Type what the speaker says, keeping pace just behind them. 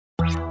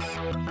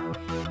Hey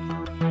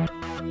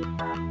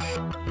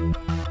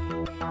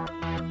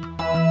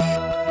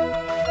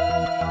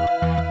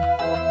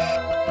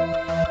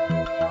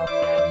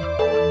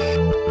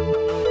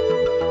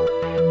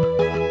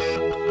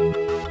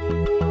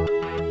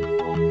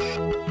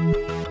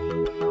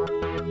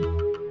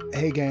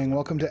gang,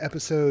 welcome to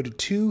episode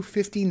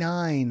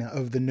 259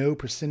 of the No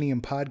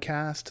Proscenium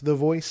podcast, the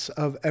voice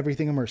of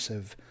everything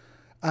immersive.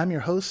 I'm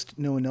your host,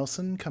 Noah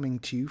Nelson, coming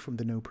to you from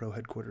the No Pro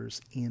headquarters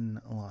in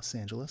Los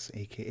Angeles,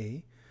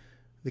 aka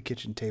the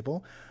kitchen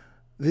table.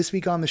 This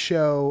week on the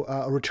show,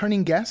 a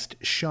returning guest,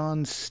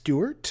 Sean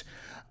Stewart.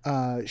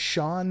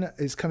 Sean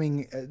is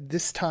coming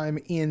this time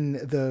in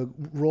the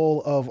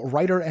role of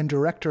writer and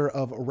director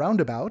of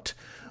Roundabout,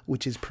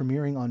 which is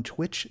premiering on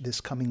Twitch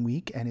this coming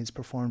week and is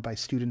performed by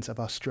students of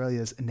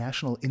Australia's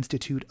National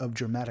Institute of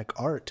Dramatic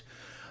Art.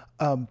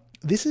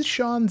 This is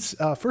Sean's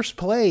first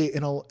play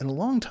in a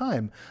long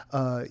time.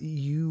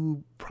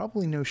 You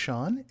probably know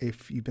Sean,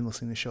 if you've been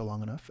listening to the show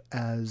long enough,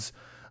 as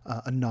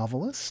a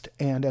novelist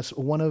and as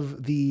one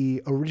of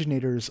the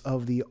originators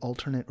of the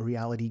alternate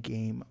reality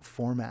game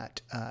format.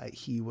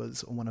 He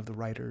was one of the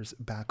writers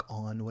back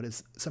on what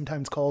is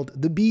sometimes called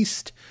The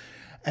Beast,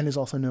 and is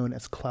also known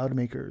as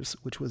Cloudmakers,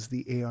 which was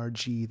the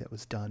ARG that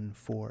was done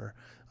for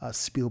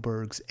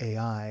Spielberg's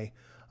AI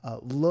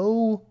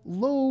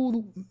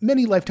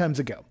many lifetimes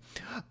ago.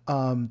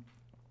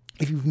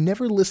 If you've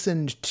never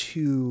listened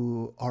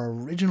to our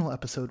original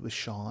episode with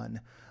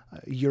Sean,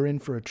 you're in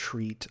for a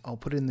treat. I'll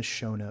put it in the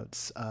show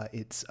notes.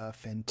 It's a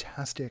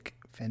fantastic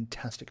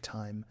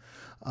time.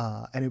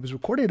 And it was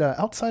recorded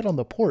outside on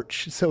the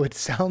porch, so it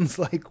sounds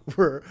like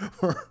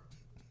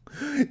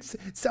it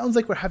sounds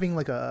like we're having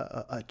like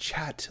a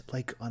chat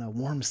like on a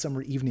warm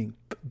summer evening,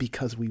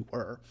 because we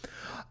were.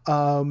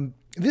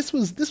 This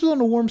was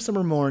on a warm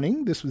summer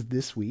morning. This was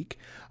this week.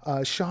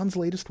 Sean's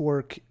latest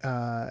work,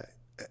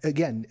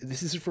 again,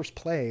 this is his first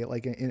play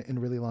like in a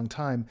really long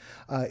time.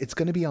 It's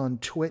going to be on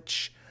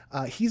Twitch.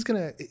 He's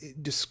going to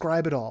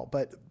describe it all.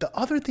 But the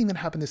other thing that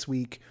happened this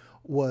week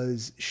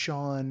was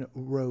Sean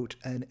wrote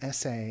an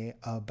essay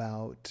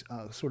about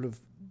sort of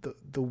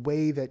the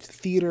way that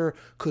theater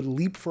could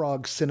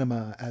leapfrog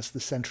cinema as the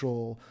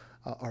central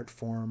art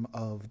form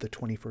of the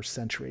 21st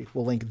century.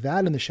 We'll link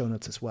that in the show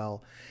notes as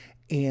well.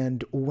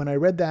 And when I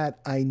read that,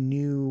 I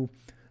knew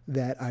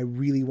that I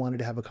really wanted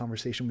to have a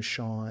conversation with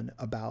Sean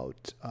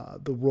about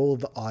the role of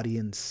the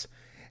audience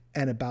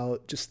and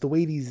about just the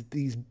way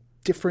these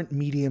different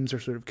mediums are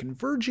sort of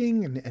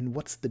converging and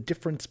what's the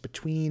difference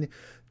between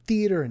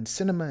theater and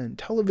cinema and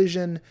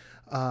television,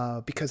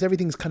 because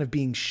everything's kind of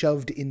being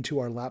shoved into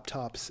our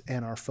laptops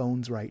and our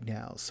phones right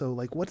now. So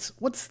like, what's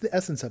the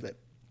essence of it?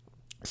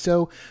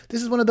 So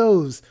this is one of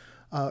those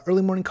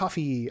early morning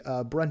coffee,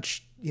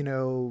 brunch,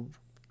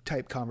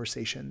 type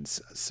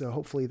conversations. So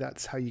hopefully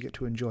that's how you get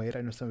to enjoy it.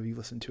 I know some of you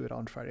listen to it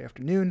on Friday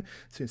afternoon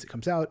as soon as it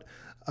comes out.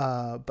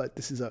 But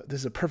this is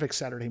a perfect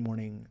Saturday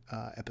morning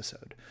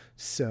episode.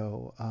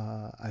 So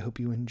I hope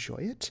you enjoy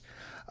it.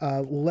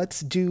 Let's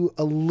do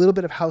a little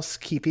bit of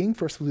housekeeping.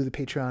 First, we'll do the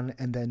Patreon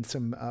and then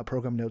some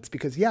program notes,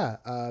 because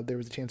there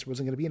was a chance there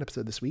wasn't going to be an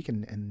episode this week,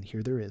 and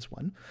here there is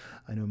one.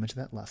 I know I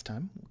mentioned that last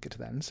time. We'll get to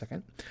that in a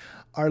second.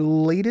 Our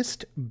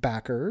latest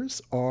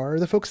backers are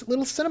the folks at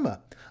Little Cinema.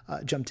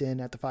 Jumped in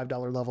at the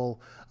 $5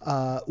 level.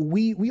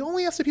 We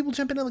only ask that people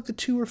jump in at like the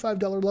 $2 or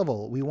 $5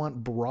 level. We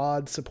want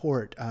broad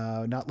support,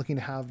 not looking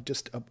to have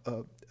just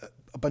a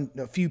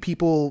few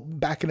people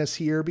backing us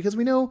here, because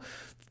we know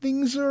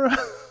things are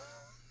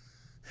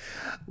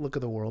look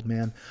at the world,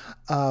 man.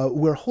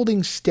 We're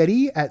holding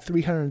steady at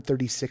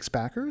 336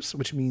 backers,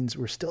 which means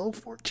we're still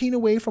 14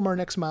 away from our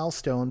next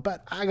milestone,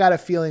 but I got a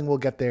feeling we'll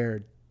get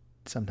there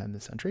sometime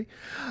this century.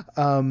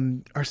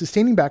 Our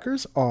sustaining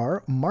backers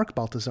are Mark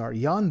Baltazar,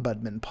 Jan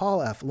Budman,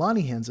 Paul F.,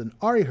 Lonnie Hansen,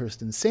 Ari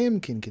Hurston,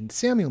 Sam Kinkin,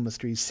 Samuel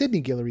Mysteries,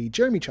 Sydney Guillory,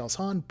 Jeremy Charles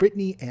Hahn,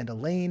 Brittany, and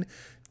Elaine.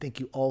 Thank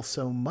you all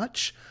so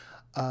much.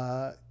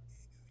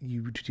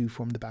 You do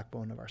form the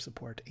backbone of our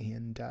support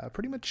and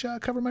pretty much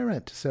cover my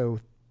rent. So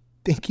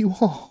thank you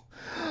all.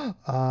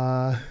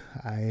 I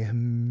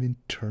am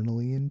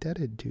eternally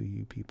indebted to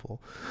you people.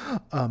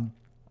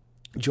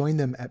 Join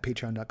them at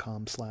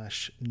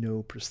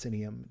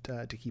patreon.com/noproscenium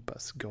to keep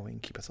us going,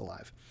 keep us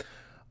alive.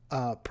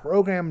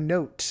 Program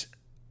note,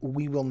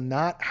 we will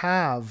not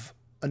have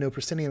a No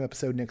Proscenium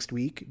episode next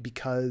week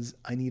because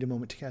I need a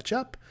moment to catch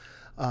up,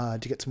 to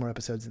get some more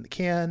episodes in the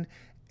can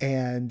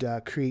and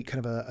create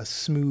kind of a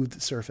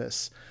smooth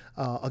surface.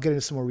 I'll get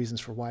into some more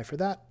reasons for why for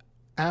that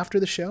after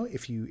the show,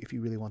 if you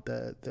really want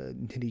the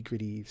nitty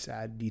gritty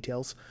sad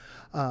details.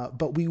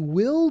 But we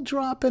will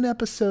drop an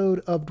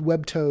episode of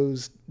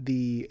Webtoes,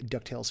 the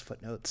DuckTales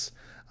footnotes,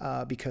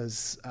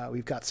 because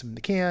we've got some in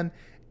the can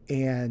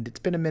and it's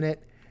been a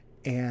minute.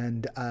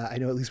 And I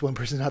know at least one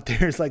person out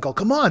there is like, oh,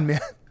 come on,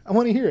 man. I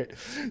want to hear it.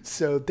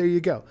 So there you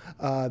go.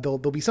 There'll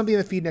be something in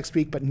the feed next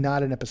week, but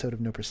not an episode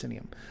of No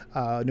Proscenium.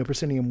 No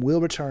Proscenium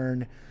will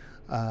return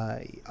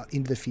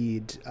into the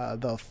feed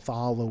the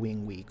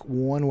following week,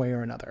 one way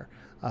or another.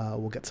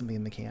 We'll get something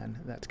in the can.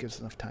 That gives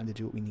us enough time to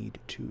do what we need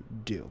to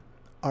do.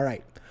 All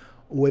right.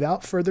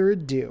 without further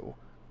ado,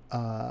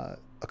 a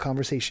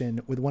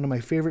conversation with one of my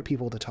favorite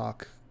people to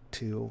talk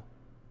to,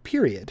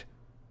 period,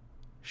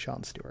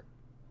 Sean Stewart.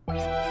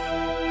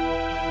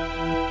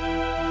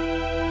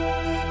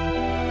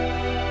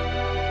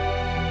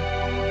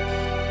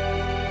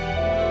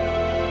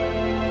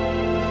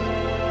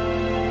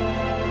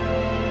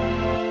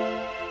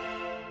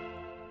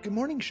 Good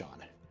morning,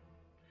 Sean.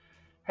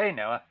 Hey,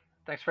 Noah.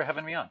 Thanks for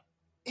having me on.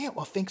 Yeah,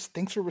 well, thanks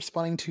for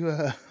responding to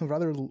a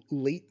rather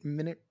late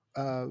minute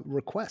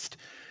request.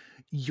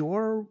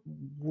 You're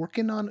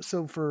working on,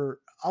 so for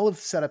I'll have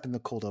set up in the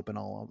cold open.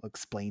 I'll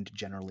explain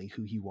generally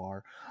who you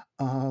are.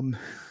 Um,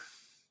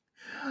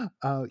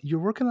 you're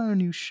working on a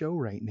new show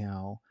right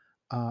now.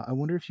 I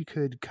wonder if you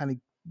could kind of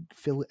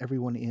fill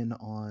everyone in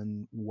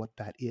on what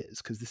that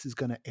is, because this is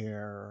going to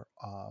air.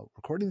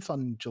 Recording this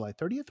on July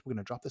 30th. We're going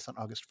to drop this on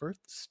August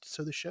 1st.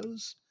 So the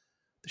show's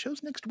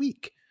next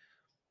week.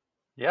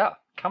 Yeah,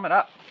 coming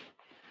up.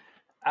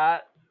 Uh,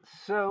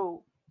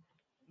 so,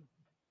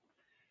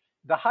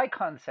 the high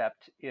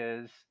concept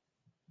is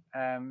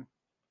um,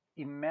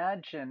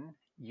 imagine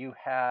you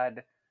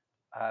had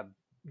uh,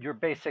 your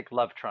basic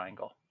love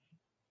triangle.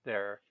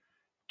 There are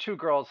two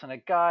girls and a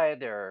guy,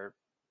 there are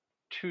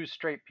two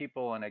straight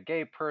people and a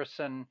gay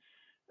person.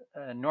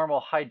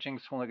 Normal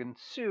hijinks will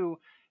ensue,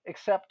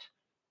 except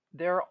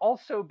they're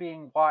also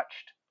being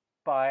watched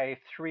by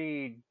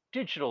three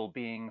digital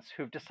beings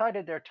who've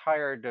decided they're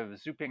tired of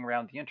zooping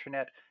around the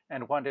internet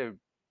and want to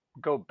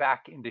go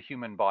back into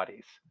human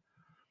bodies.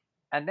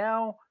 And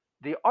now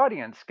the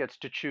audience gets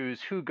to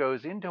choose who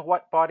goes into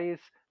what bodies,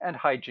 and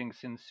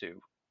hijinks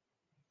ensue.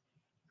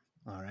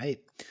 All right.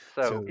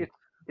 So So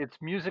it's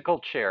musical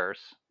chairs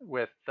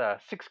with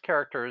six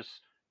characters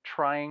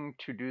trying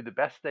to do the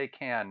best they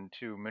can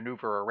to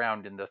maneuver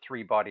around in the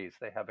three bodies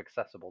they have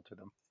accessible to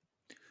them.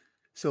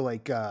 So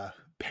like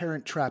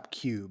Parent Trap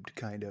Cubed,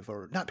 kind of,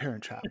 or not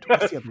Parent Trapped.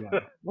 What's the other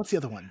one? What's the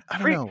other one? I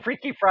don't know.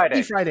 Freaky Freaky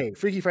Friday. Friday.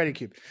 Freaky Friday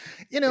Cube.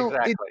 It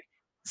Exactly.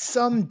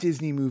 some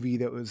Disney movie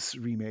that was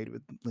remade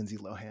with Lindsay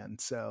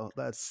Lohan. So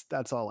that's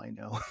all I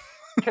know.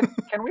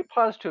 Can we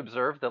pause to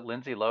observe that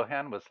Lindsay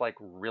Lohan was like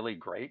really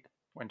great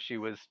when she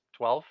was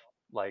 12?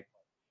 Like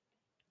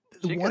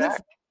she could one of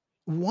act.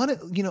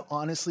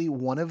 honestly,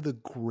 one of the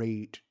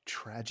great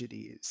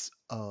tragedies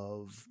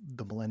of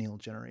the millennial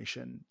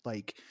generation,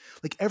 like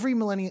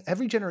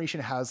every generation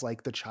has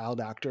like the child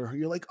actor who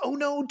you're like, oh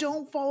no,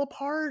 don't fall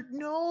apart,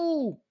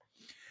 no.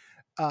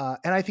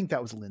 And I think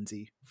that was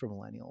Lindsay for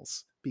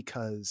millennials,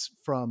 because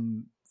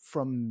from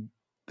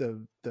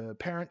the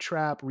Parent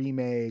Trap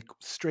remake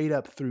straight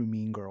up through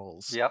Mean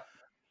Girls, Yep.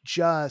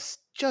 just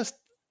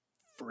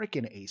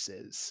freaking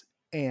aces.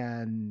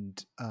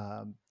 And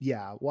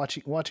yeah,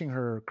 watching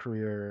her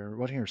career,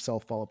 watching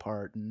herself fall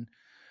apart, and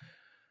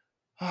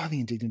the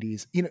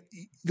indignities,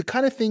 the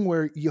kind of thing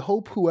where you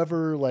hope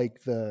whoever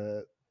like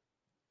the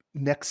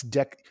next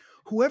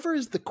whoever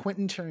is the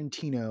Quentin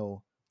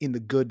Tarantino in the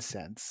good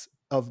sense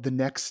of the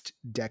next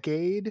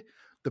decade,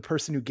 the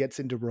person who gets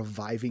into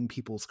reviving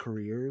people's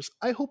careers,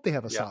 I hope they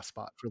have a Yep. soft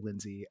spot for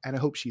Lindsay, and I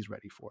hope she's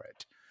ready for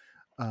it.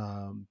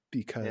 Yeah.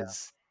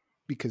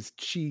 Because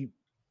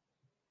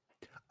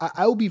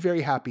I will be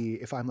very happy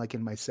if I'm like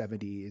in my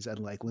 70s and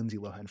like Lindsay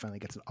Lohan finally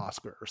gets an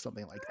Oscar or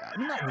something like that. I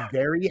mean, not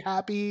very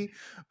happy,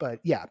 but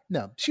yeah,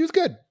 no, she was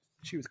good.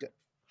 She was good.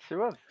 She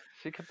was.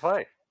 She could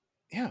play.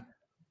 Yeah.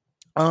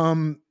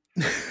 Um,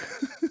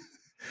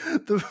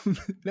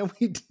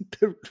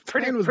 the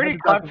Pretty plan was meant pretty to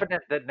talk.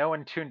 confident that no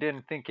one tuned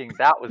in thinking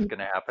that was going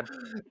to happen.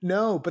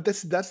 No, but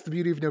that's the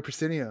beauty of No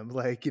Proscenium.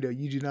 Like, you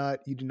do not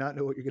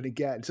know what you're going to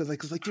get. So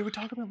it's like you were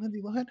talking about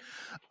Lindsay Lohan.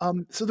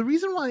 So the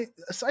reason why,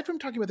 aside from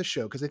talking about the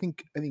show, because I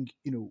think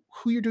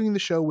who you're doing the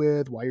show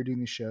with, why you're doing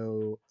the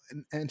show,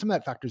 and some of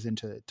that factors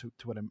into to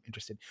what I'm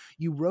interested.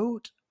 You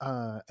wrote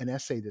an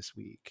essay this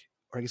week,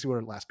 or I guess you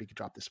wrote it last week. It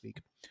dropped this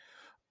week.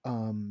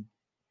 Um,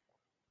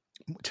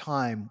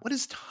 Time. What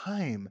is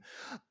time?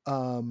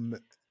 Um,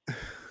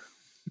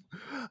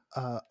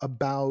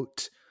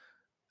 about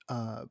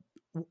uh,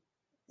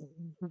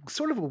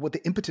 sort of what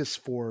the impetus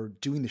for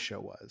doing the show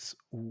was,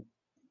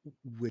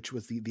 which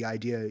was the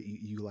idea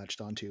you latched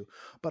onto,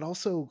 but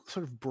also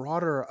sort of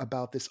broader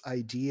about this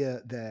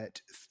idea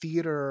that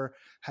theater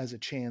has a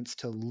chance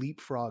to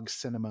leapfrog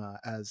cinema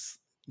as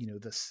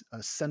this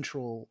a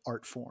central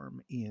art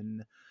form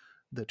in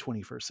the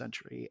 21st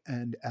century,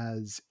 and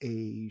as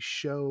a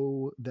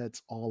show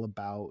that's all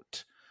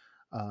about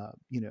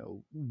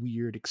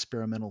weird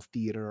experimental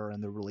theater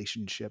and the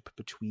relationship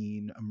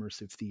between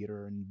immersive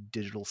theater and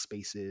digital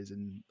spaces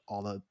and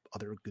all the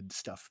other good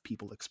stuff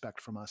people expect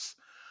from us.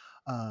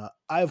 I,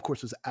 of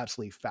course, was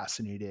absolutely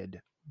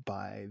fascinated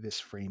by this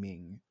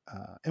framing,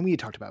 and we had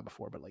talked about it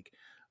before, but like,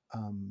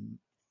 um,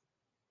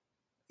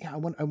 yeah,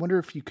 I wonder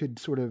if you could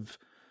sort of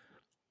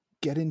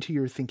get into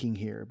your thinking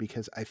here,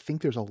 because I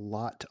think there's a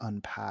lot to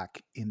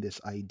unpack in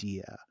this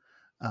idea,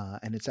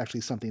 and it's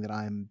actually something that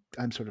I'm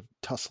sort of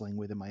tussling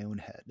with in my own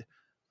head,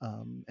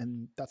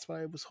 and that's what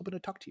I was hoping to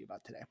talk to you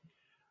about today.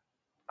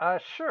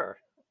 Sure.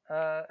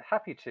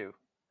 Happy to.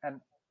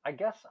 And I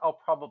guess I'll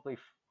probably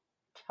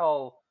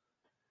tell.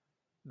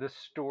 the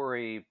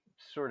story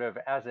sort of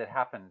as it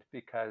happened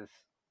because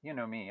you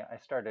know me, I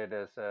started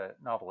as a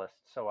novelist,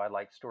 so I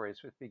like stories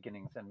with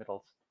beginnings and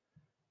middles.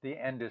 The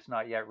end is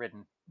not yet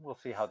written. We'll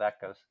see how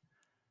that goes.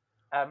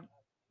 Um,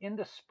 in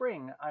the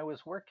spring, I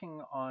was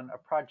working on a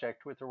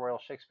project with the Royal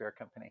Shakespeare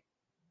Company,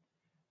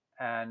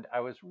 and I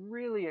was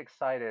really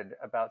excited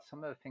about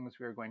some of the things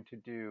we were going to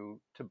do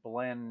to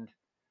blend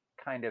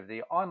kind of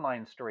the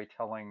online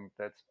storytelling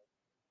that's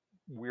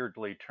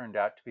weirdly turned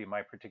out to be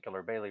my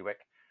particular bailiwick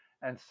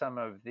and some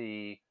of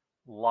the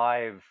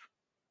live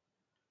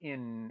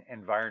in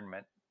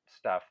environment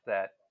stuff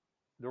that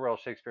the Royal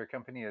Shakespeare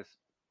Company is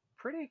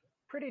pretty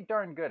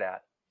darn good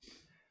at.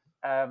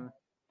 Um,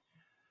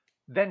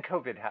 then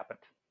COVID happened,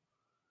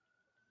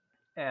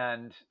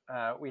 and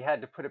we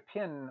had to put a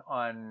pin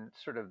on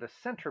sort of the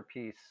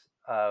centerpiece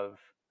of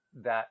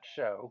that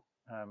show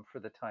for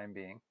the time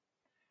being.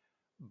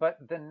 But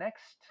the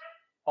next,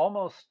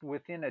 almost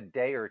within a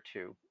day or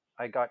two,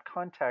 I got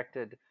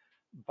contacted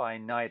by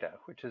NIDA,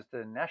 which is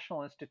the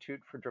National Institute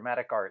for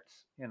Dramatic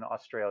Arts in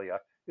Australia.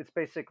 It's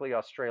basically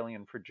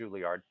Australian for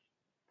Juilliard.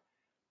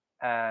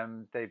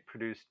 They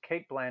produced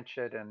Kate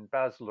Blanchett and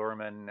Baz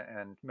Luhrmann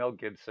and Mel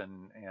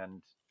Gibson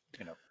and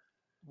you know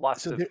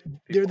lots So of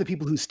they're the people.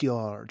 people who steal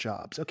all our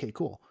jobs. Okay,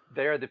 cool.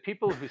 They are the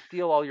people who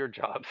steal all your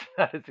jobs.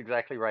 That is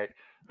exactly right.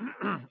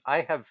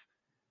 I have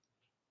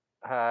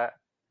uh,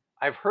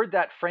 I've heard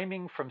that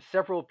framing from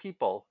several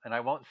people, and I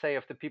won't say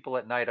if the people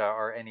at NIDA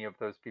are any of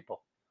those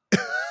people.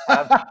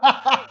 Um,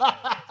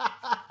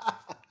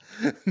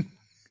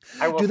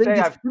 I will say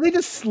I've Do they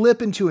just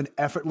slip into an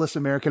effortless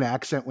American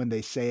accent when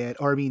they say it?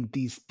 Or I mean,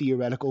 these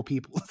theoretical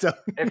people. So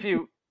if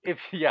you if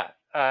yeah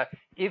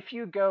if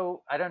you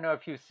go, I don't know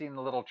if you've seen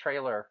the little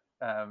trailer,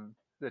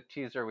 the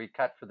teaser we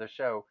cut for the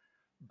show,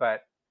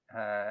 but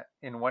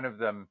in one of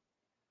them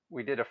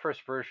we did a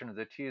first version of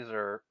the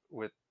teaser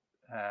with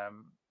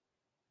um,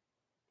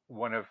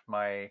 one of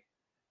my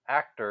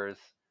actors,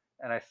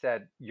 and I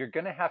said, you're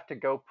going to have to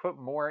go put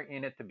more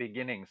in at the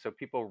beginning so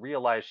people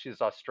realize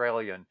she's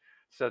Australian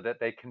so that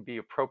they can be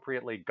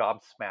appropriately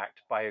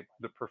gobsmacked by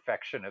the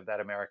perfection of that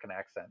American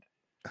accent.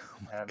 oh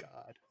my Um,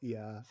 god.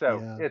 Yeah, so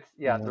yeah. it's,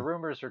 yeah, Yeah. the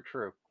rumors are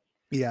true.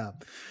 Yeah.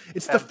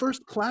 It's the Um,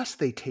 first class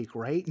they take,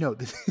 right? No,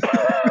 this,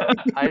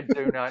 I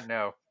do not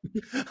know.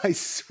 I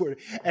swear.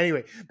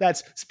 Anyway,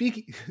 that's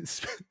speaking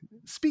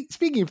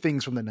of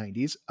things from the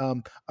 90s.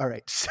 All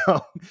right.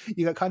 So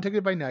you got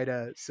contacted by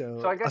NIDA. So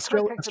So I got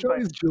contacted by,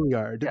 Australia's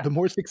Juilliard, yeah. the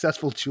more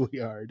successful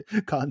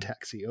Juilliard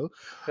contacts you.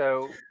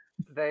 So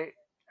they,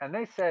 and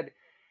they said,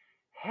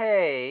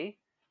 hey,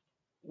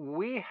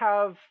 we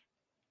have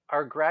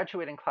our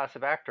graduating class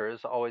of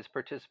actors always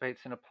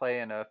participates in a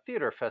play in a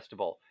theater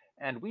festival,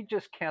 and we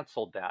just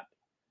canceled that,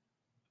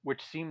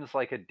 which seems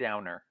like a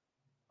downer.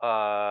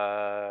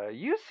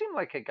 You seem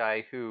like a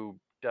guy who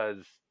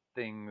does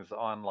things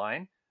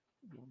online.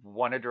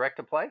 Want to direct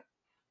a play?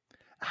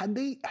 Had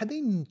they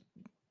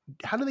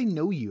how do they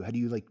know you? Had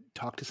you like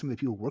talked to some of the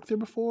people who worked there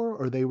before,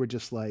 or they were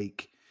just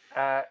like,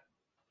 Uh,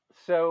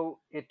 so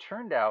it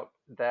turned out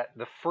that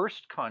the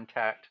first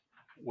contact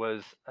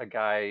was a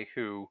guy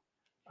who,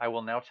 I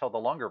will now tell the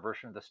longer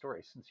version of the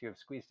story since you have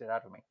squeezed it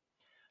out of me.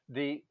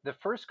 The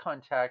first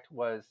contact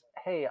was,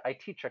 hey, I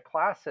teach a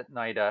class at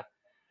NIDA,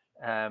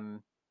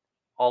 um,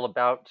 all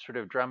about sort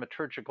of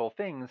dramaturgical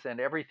things, and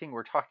everything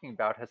we're talking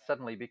about has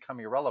suddenly become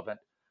irrelevant.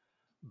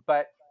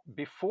 But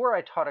before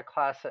I taught a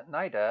class at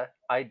NIDA,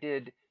 I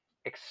did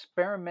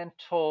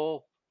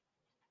experimental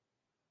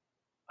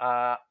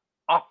uh,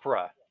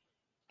 opera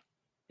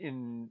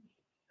in,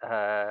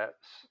 uh,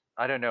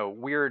 I don't know,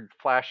 weird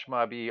flash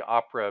mobby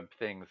opera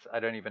things. I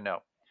don't even know.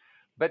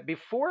 But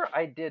before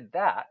I did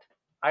that,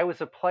 I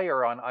was a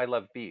player on I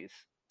Love Bees.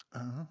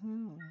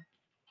 oh,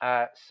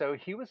 So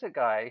he was a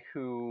guy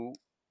who,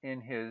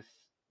 in his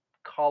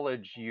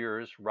college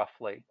years,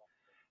 roughly,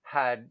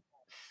 had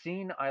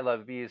seen I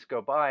Love Bees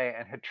go by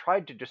and had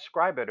tried to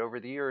describe it over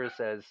the years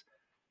as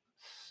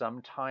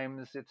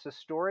sometimes it's a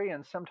story,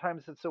 and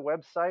sometimes it's a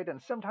website,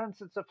 and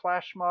sometimes it's a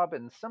flash mob,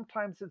 and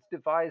sometimes it's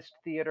devised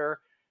theater.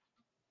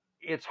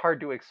 It's hard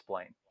to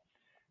explain.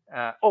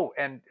 Oh,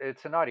 and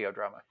it's an audio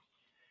drama.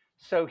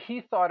 So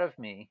he thought of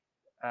me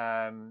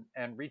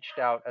and reached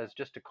out as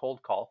just a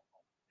cold call.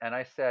 And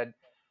I said,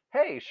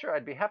 hey, sure,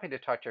 I'd be happy to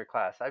talk to your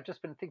class. I've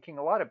just been thinking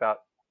a lot about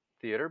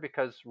theater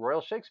because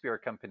Royal Shakespeare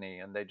Company,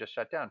 and they just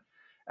shut down.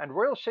 And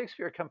Royal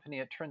Shakespeare Company,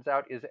 it turns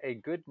out, is a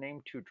good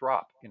name to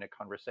drop in a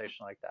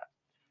conversation like that.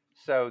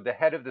 So the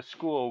head of the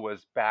school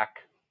was back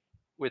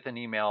with an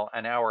email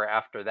an hour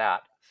after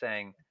that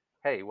saying,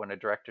 hey, want to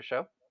direct a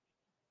show?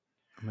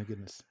 my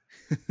goodness.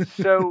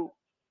 So,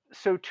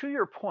 so to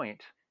your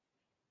point,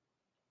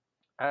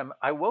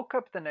 I woke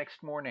up the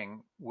next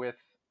morning with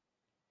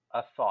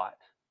a thought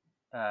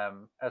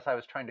as I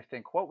was trying to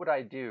think, what would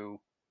I do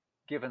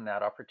given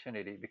that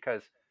opportunity?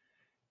 Because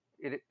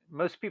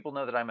most people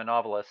know that I'm a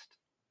novelist,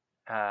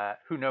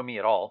 who know me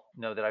at all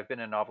know that I've been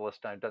a novelist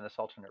and I've done this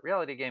alternate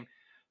reality game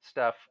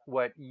stuff.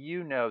 What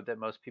you know that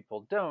most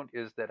people don't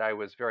is that I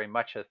was very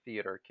much a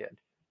theater kid.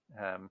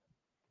 Um,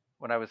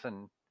 when I was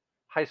in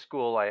high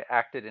school, I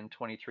acted in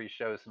 23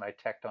 shows and I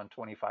teched on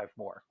 25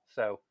 more.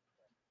 So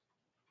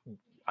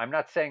I'm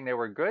not saying they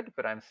were good,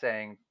 but I'm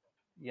saying,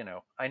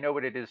 I know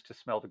what it is to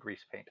smell the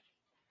grease paint.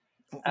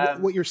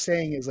 What you're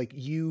saying is like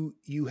you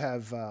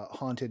have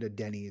haunted a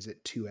Denny's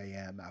at 2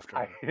 a.m. after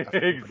everybody went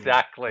to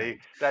Exactly. bed.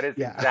 That is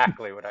Yeah,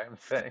 exactly what I'm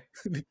saying.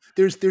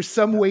 there's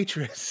some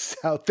waitress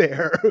out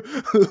there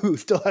who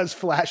still has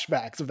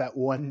flashbacks of that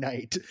one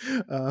night.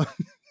 Uh,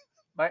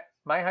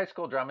 My high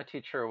school drama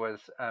teacher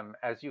was,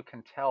 as you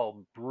can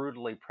tell,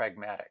 brutally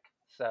pragmatic.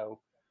 So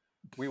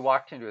we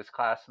walked into his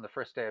class on the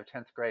first day of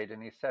 10th grade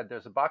and he said,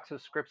 "There's a box of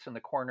scripts in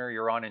the corner.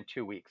 You're on in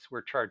 2 weeks.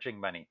 We're charging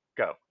money.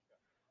 Go."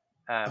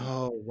 Um,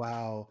 oh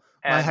wow,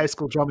 my high and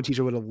school drama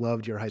teacher would have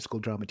loved your high school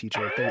drama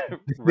teacher. They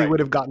right. would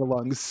have gotten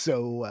along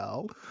so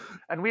well.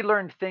 And we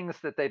learned things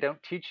that they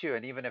don't teach you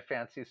in even a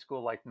fancy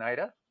school like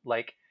NIDA.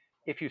 Like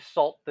if you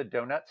salt the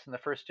donuts in the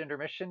first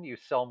intermission, you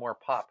sell more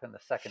pop in the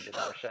second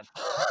intermission.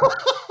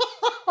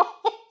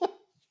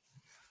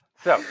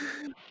 So,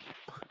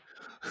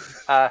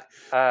 uh,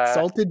 uh,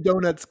 Salted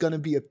donuts gonna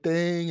be a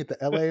thing at the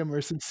LA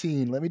immersive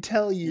scene. Let me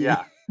tell you,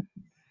 yeah,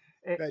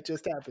 it, that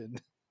just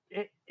happened.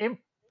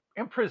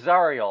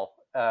 impresarial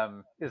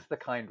is the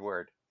kind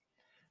word.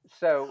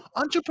 So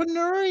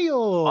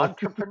Entrepreneurial.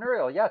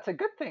 entrepreneurial, yeah, it's a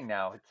good thing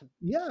now.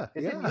 Yeah,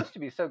 It didn't yeah. used to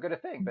be so good a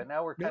thing, but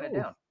now we're kind of No.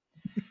 down.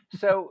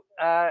 So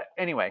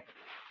anyway,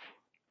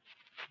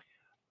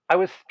 I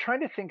was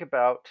trying to think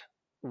about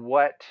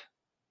what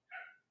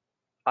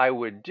I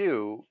would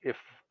do if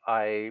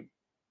I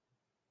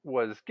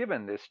was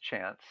given this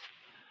chance,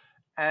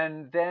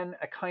 and then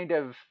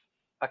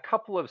a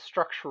couple of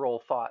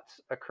structural thoughts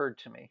occurred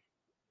to me.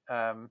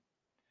 Um,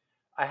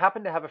 I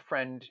happened to have a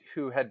friend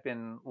who had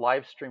been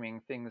live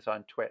streaming things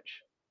on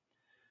Twitch,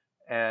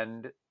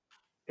 and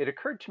it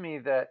occurred to me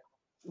that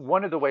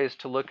one of the ways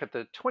to look at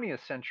the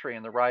 20th century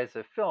and the rise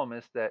of film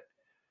is that,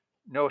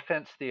 no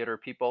offense, theater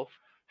people,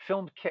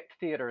 film kicked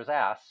theater's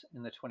ass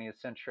in the 20th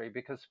century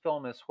because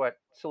film is what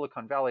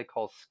Silicon Valley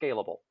calls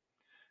scalable,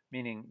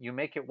 meaning you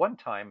make it one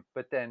time,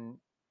 but then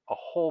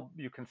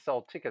you can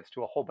sell tickets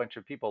to a whole bunch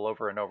of people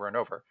over and over and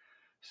over.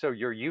 So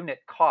your unit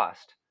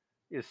cost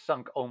is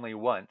sunk only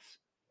once,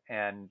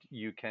 and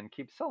you can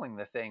keep selling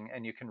the thing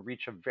and you can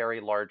reach a very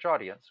large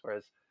audience.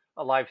 Whereas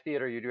a live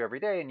theater you do every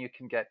day and you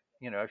can get,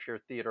 if your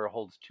theater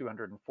holds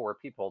 204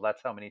 people,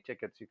 that's how many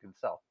tickets you can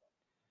sell.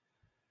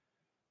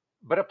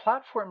 But a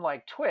platform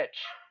like Twitch,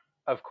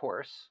 of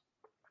course,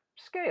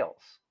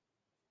 scales.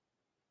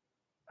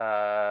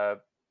 Uh,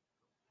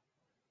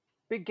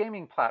 Big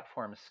gaming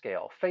platforms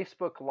scale.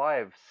 Facebook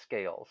Live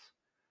scales.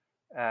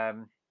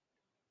 Um,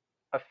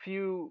 a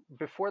few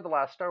before the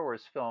last Star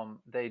Wars film,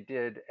 they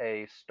did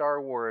a Star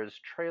Wars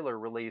trailer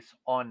release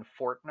on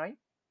Fortnite,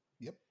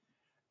 Yep.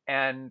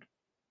 and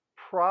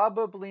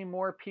probably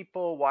more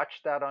people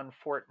watched that on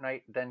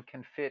Fortnite than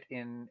can fit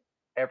in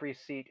every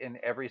seat in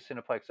every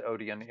Cineplex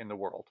Odeon in the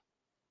world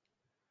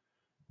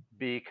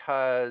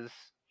because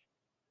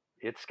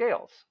it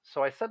scales.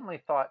 So I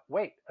suddenly thought,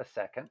 wait a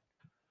second,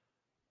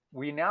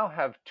 we now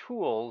have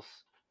tools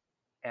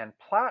and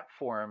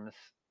platforms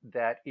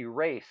that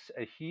erase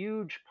a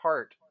huge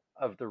part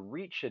of the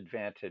reach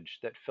advantage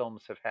that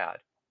films have had.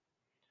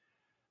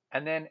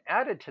 And then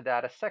added to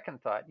that, a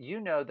second thought,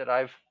 that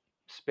I've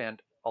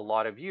spent a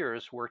lot of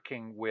years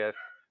working with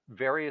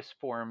various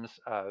forms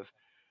of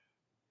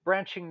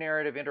branching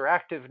narrative,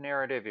 interactive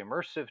narrative,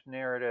 immersive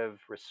narrative,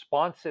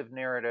 responsive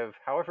narrative,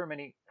 how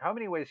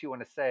many ways you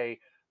want to say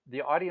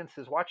the audience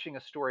is watching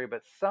a story,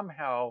 but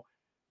somehow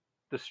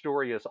the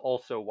story is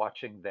also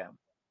watching them.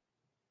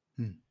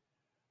 Hmm.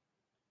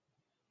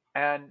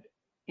 And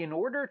in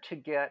order to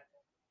get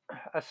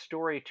a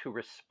story to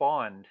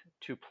respond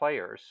to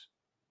players,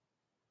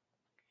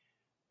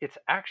 it's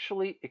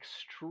actually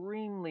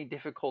extremely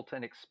difficult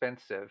and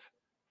expensive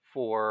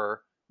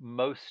for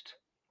most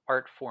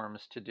art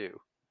forms to do.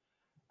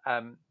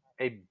 Um,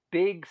 a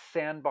big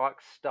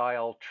sandbox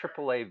style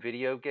AAA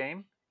video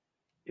game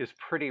is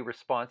pretty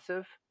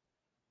responsive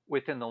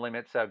within the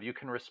limits of you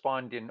can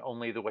respond in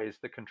only the ways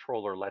the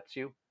controller lets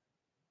you.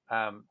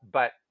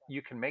 But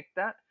you can make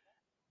that.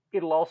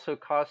 It'll also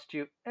cost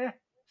you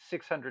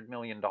 $600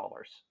 million.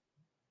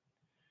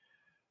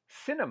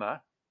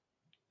 Cinema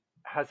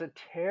has a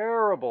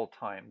terrible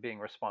time being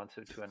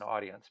responsive to an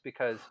audience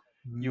because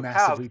you have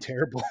Massively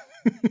terrible.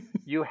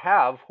 you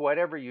have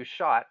whatever you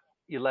shot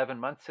 11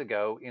 months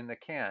ago in the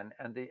can,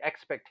 and the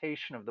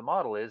expectation of the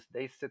model is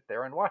they sit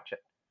there and watch it,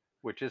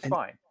 which is and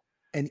fine.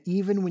 and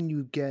even when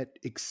you get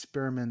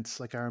experiments,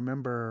 like I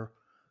remember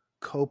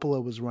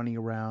Coppola was running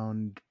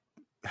around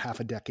half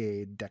a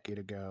decade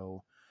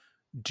ago,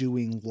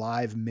 doing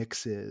live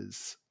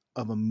mixes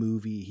of a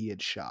movie he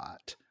had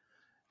shot.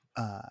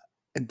 Uh,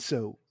 and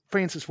so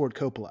Francis Ford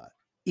Coppola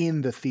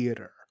in the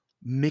theater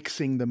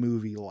mixing the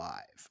movie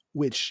live,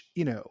 which,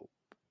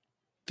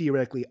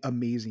 theoretically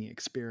amazing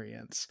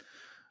experience.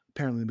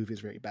 Apparently the movie is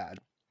very bad.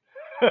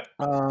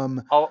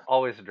 Um,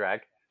 Always a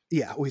drag.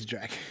 Yeah, always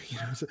drag.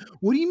 So,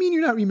 what do you mean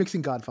you're not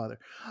remixing Godfather?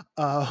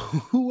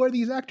 Who are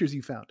these actors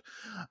you found?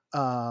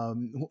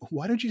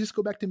 Why don't you just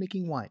go back to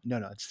making wine? No,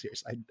 no, it's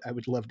serious. I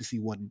would love to see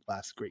one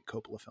last great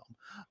Coppola film.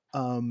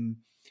 Um,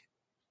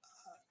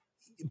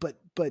 but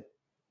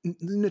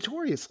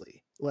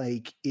notoriously,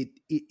 like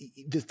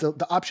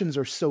the options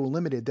are so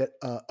limited that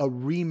a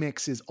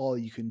remix is all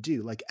you can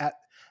do. Like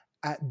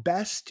at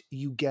best,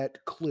 you get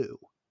Clue.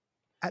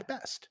 At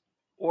best,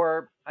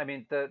 Or, I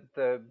mean,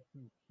 the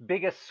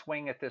biggest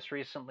swing at this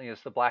recently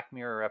is the Black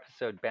Mirror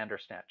episode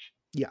Bandersnatch,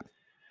 yeah.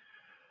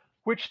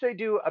 which they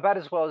do about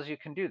as well as you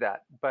can do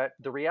that. But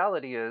the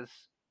reality is,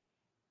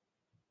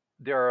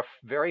 there are a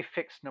very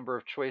fixed number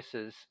of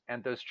choices,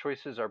 and those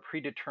choices are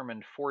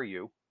predetermined for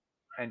you,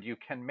 and you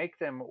can make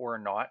them or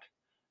not.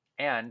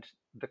 And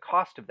the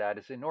cost of that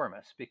is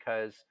enormous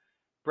because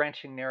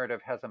branching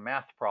narrative has a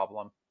math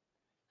problem.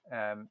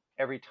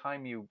 Every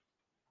time you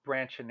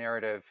branch a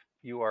narrative,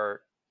 you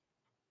are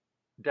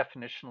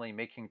definitionally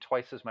making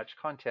twice as much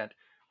content,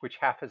 which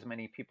half as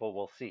many people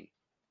will see.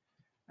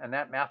 And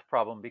that math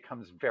problem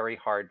becomes very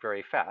hard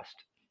very fast.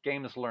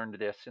 Games learned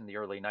this in the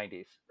early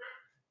 90s.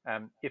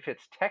 If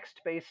it's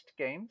text based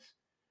games,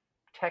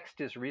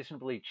 text is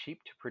reasonably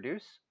cheap to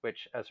produce,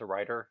 which as a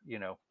writer,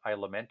 I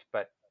lament,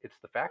 but it's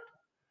the fact.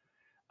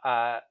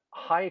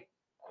 High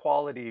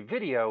quality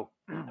video,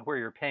 where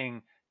you're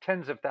paying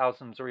tens of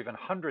thousands or even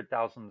hundred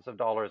thousands of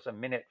dollars a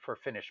minute for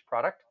finished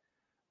product,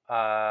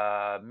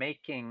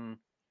 making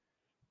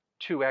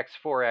 2x,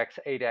 4x,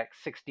 8x,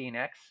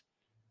 16x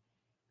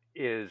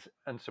is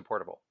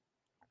unsupportable.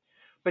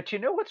 But you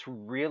know what's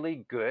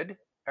really good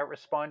at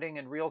responding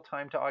in real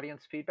time to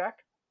audience feedback?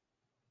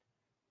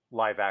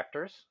 Live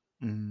actors.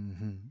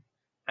 Hmm.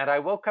 And I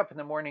woke up in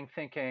the morning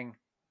thinking,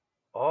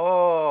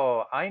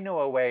 oh, I know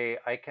a way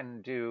I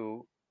can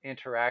do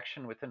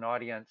interaction with an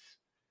audience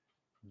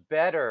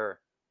better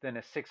than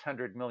a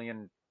 $600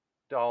 million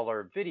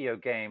video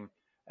game.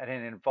 And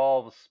it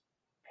involves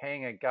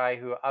paying a guy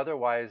who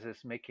otherwise is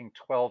making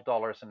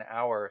 $12 an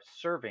hour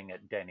serving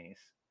at Denny's.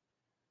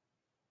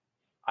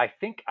 I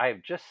think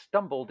I've just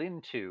stumbled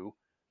into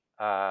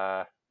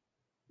uh,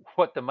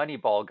 what the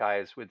Moneyball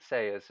guys would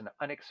say is an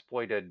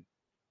unexploited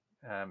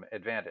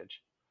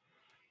advantage.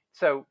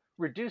 So,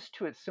 reduced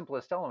to its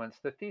simplest elements,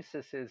 the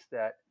thesis is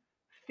that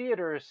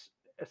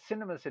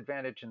cinema's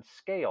advantage in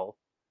scale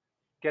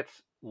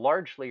gets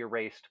largely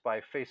erased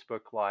by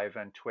Facebook Live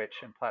and Twitch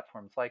and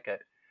platforms like it.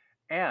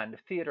 And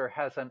theater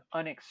has an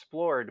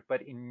unexplored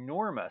but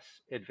enormous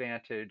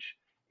advantage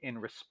in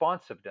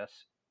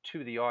responsiveness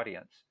to the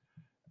audience.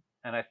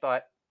 And I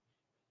thought,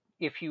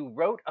 if you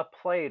wrote a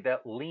play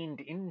that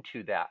leaned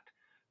into that,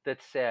 that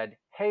said,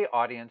 hey,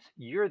 audience,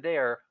 you're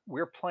there,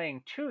 we're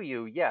playing to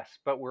you, yes,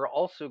 but we're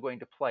also going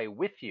to play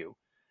with you,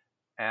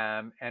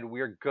 and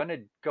we're going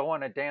to go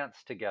on a dance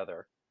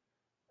together.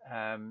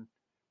 Um,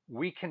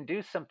 we can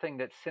do something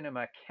that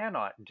cinema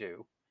cannot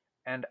do,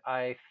 and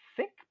I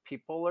think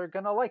people are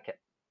going to like it.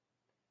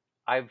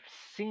 I've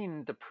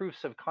seen the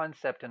proofs of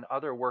concept in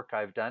other work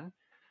I've done,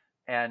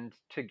 and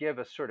to give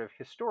a sort of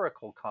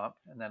historical comp,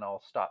 and then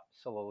I'll stop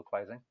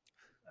soliloquizing.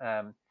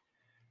 Um,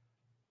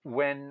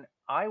 when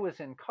I was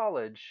in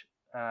college,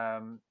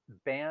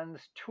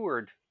 bands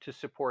toured to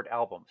support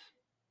albums.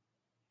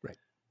 Right.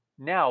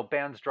 Now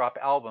bands drop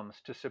albums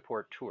to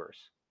support tours.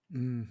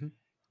 Hmm.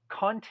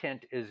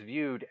 Content is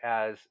viewed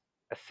as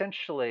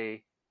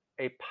essentially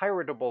a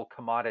piratable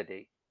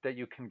commodity that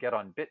you can get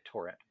on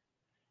BitTorrent.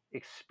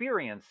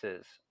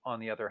 Experiences, on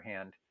the other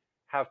hand,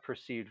 have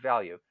perceived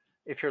value.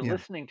 If you're Yeah.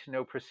 listening to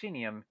No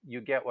Proscenium,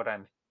 you get what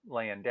I'm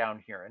laying down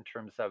here in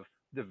terms of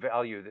the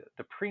value,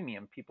 the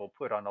premium people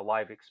put on a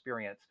live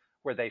experience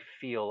where they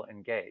feel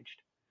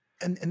engaged.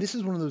 And this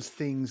is one of those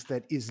things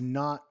that is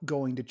not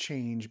going to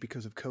change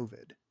because of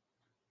COVID.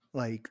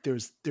 Like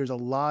there's a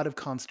lot of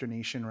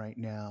consternation right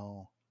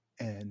now,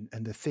 and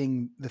the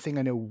thing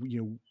I know,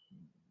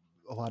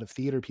 a lot of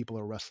theater people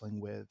are wrestling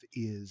with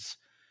is,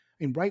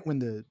 I mean, right when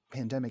the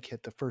pandemic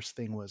hit, the first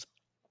thing was,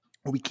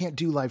 well, we can't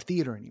do live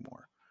theater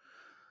anymore.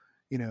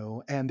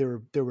 And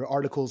there were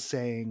articles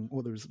saying,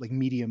 well, there was like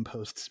Medium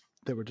posts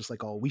that were just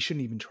like, oh, we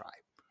shouldn't even try.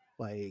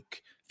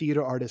 Like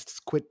theater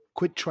artists, quit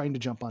trying to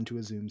jump onto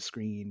a Zoom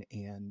screen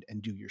and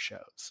do your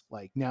shows.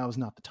 Like now is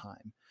not the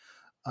time.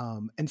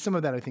 And some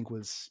of that I think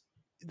was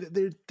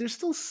there's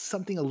still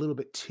something a little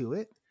bit to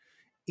it,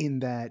 in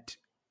that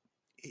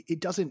it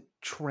doesn't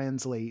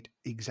translate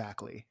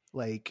exactly.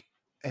 Like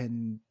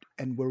and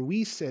and where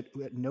we sit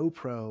at No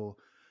Pro,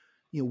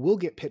 we'll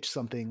get pitched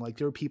something. Like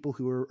there are people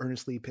who are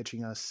earnestly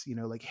pitching us,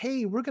 like,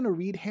 hey, we're going to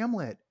read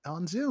Hamlet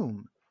on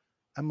Zoom.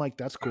 I'm like,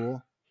 that's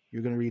cool.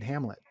 You're going to read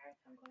Hamlet.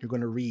 You're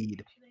going to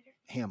read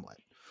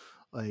Hamlet.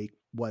 Like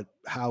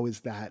how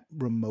is that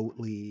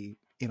remotely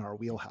in our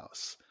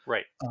wheelhouse?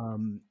 Right.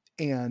 Um,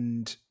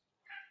 and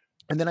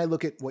and then I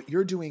look at what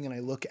you're doing, and I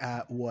look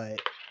at what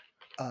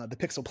the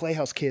Pixel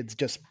Playhouse kids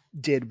just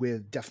did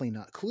with Definitely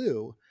Not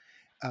Clue,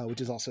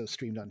 which is also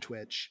streamed on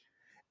Twitch.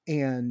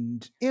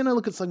 and I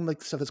look at something like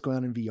the stuff that's going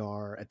on in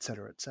VR, et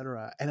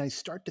cetera, and I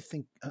start to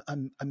think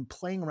I'm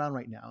playing around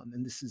right now,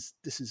 and this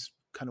is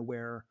kind of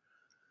where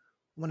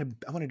I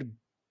wanted to,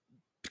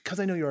 because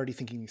I know you're already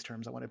thinking these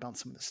terms. I want to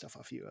bounce some of this stuff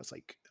off you.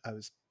 I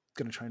was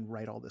going to try and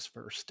write all this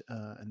first,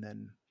 and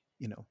then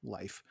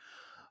life.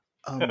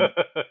 Um,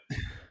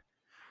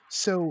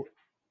 so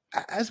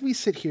as we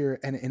sit here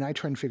and I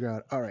try and figure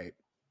out, all right,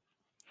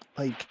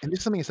 like, and this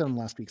is something I said on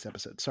last week's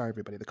episode. Sorry,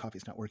 everybody, the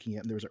coffee's not working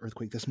yet, and there was an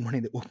earthquake this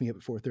morning that woke me up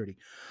at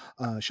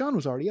 4:30. Sean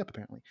was already up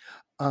apparently.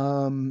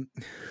 Um,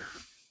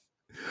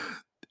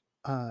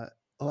 uh,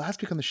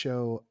 Last week on the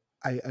show,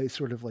 I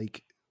sort of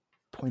like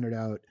pointed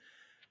out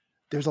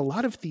there's a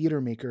lot of theater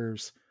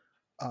makers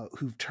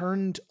who've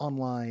turned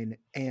online,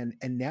 and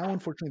now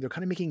unfortunately they're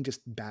kind of making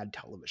just bad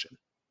television.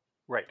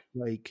 Right.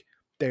 Like,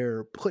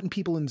 they're putting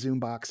people in Zoom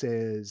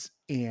boxes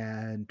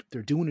and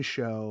they're doing a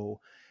show,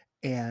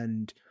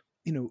 and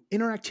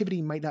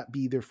interactivity might not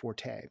be their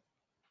forte.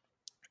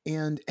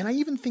 And I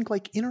even think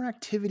like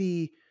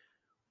interactivity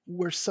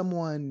where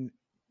someone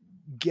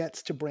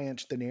gets to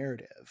branch the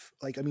narrative.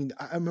 Like, I mean,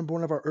 I remember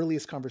one of our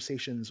earliest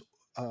conversations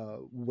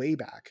way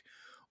back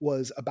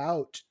was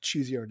about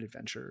choose your own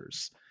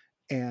adventures,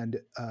 and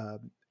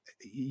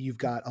you've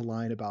got a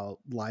line about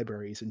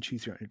libraries and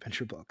choose your own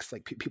adventure books,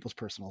 like people's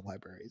personal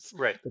libraries.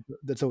 Right.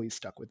 That's always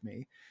stuck with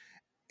me.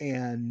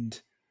 And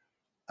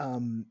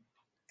um,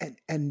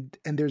 and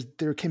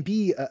there can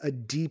be a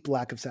deep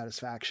lack of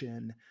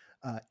satisfaction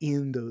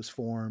in those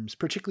forms,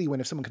 particularly when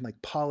if someone can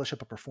like polish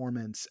up a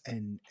performance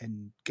and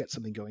get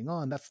something going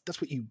on. That's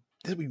what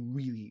we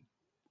really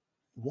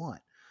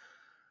want.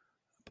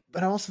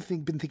 But I also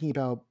been thinking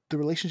about the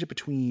relationship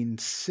between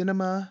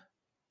cinema,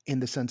 in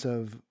the sense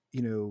of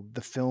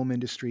the film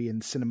industry,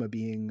 and cinema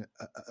being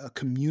a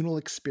communal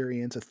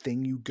experience, a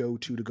thing you go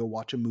to go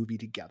watch a movie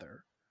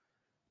together.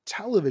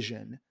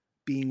 Television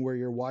being where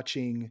you're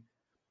watching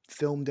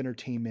filmed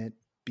entertainment,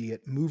 be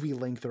it movie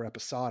length or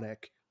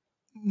episodic,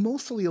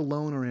 mostly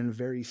alone or in a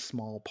very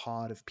small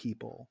pod of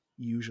people,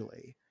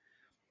 usually.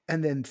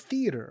 And then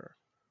theater,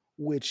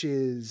 which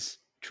is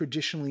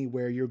traditionally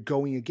where you're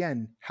going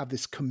again, have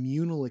this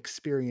communal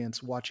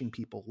experience watching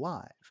people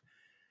live.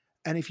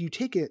 And if you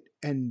take it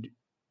and,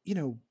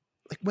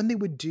 like when they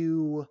would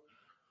do,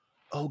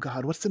 oh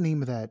God, what's the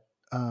name of that?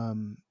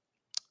 Um,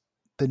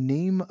 the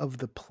name of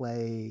the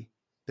play,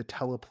 the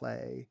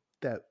teleplay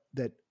that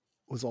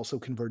was also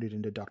converted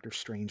into Doctor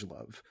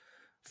Strangelove,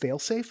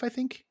 Failsafe, I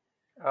think.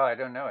 Oh, I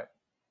don't know it.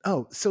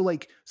 Oh, so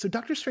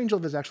Doctor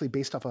Strangelove is actually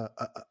based off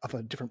of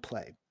a different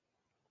play,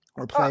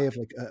 or play Ah, of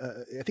like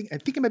I think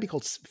it might be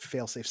called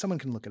Failsafe. Someone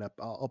can look it up.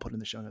 I'll put it in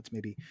the show notes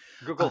maybe.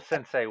 Google Uh,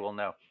 Sensei will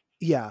know.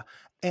 yeah,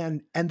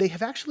 and they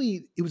have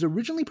actually, it was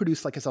originally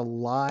produced like as a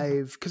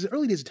live, because in the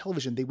early days of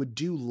television they would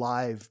do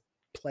live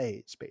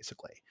plays,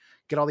 basically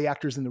get all the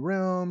actors in the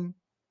room,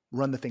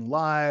 run the thing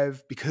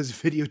live, because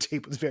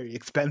videotape was very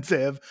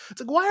expensive.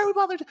 It's like, why are we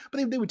bothered?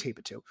 But they would tape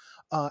it too.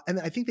 And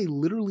I think they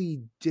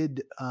literally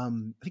did, I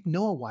think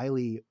Noah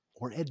Wiley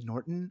or Ed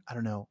Norton, I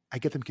don't know, I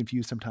get them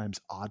confused sometimes,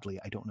 oddly,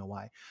 I don't know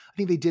why. I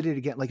think they did it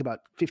again like about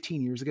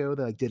 15 years ago.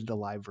 They like did a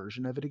live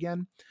version of it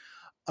again,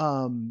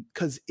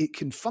 because it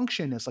can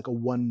function as like a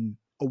one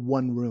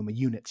room, a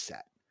unit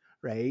set,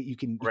 right? You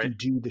can Right.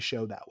 do the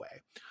show that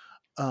way.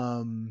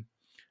 um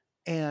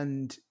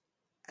and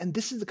and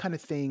this is the kind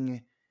of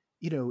thing,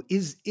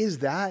 is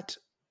that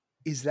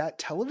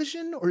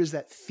television or is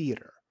that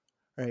theater,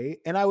 right?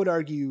 And I would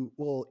argue,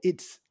 well,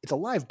 it's a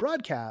live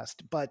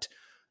broadcast, but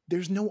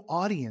there's no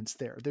audience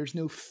there, there's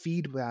no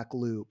feedback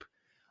loop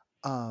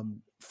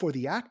for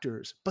the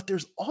actors, but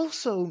there's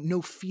also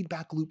no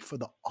feedback loop for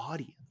the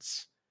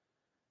audience,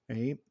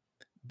 right?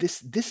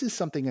 This is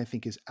something I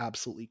think is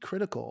absolutely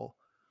critical,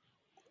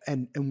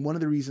 and one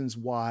of the reasons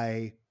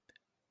why,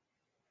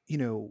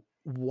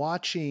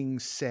 watching,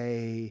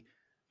 say,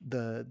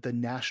 the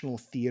National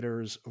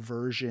Theater's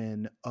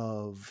version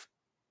of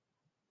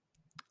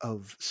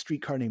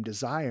Streetcar Named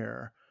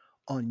Desire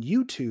on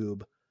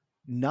YouTube,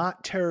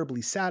 not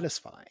terribly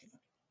satisfying.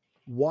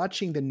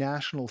 Watching the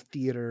National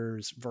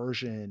Theater's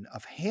version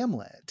of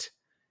Hamlet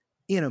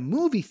in a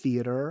movie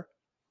theater,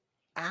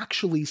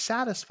 actually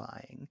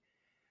satisfying.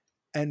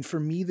 And for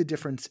me, the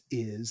difference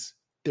is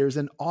there's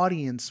an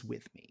audience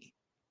with me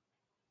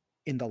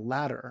in the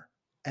latter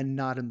and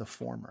not in the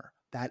former.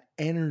 That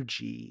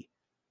energy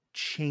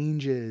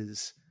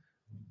changes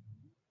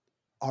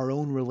our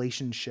own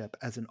relationship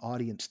as an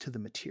audience to the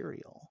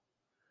material.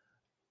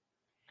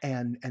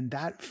 And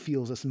that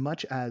feels, as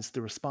much as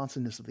the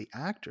responsiveness of the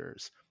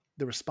actors,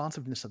 the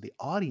responsiveness of the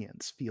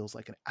audience feels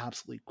like an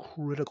absolutely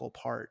critical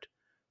part,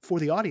 for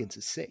the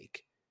audience's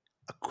sake,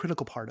 a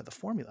critical part of the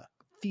formula.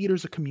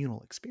 Theater's a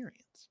communal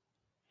experience.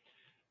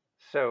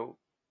 So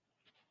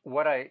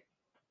what I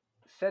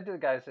said to the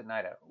guys at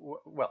NIDA,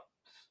 well,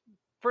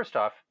 first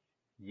off,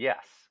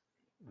 yes,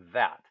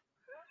 that.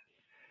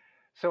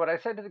 So what I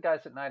said to the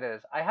guys at NIDA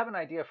is, I have an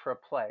idea for a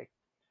play,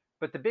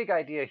 but the big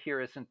idea here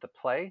isn't the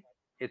play,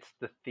 it's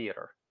the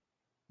theater.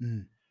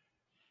 Mm.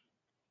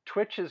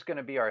 Twitch is going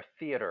to be our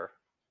theater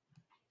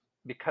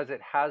because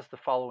it has the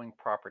following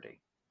property.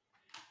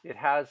 It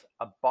has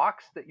a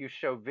box that you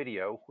show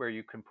video where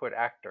you can put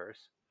actors,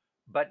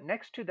 but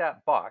next to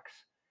that box,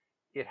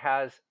 it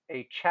has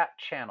a chat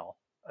channel,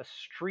 a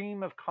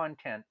stream of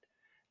content,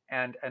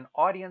 and an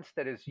audience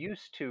that is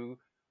used to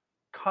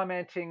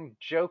commenting,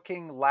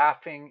 joking,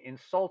 laughing,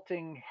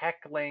 insulting,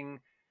 heckling,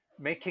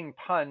 making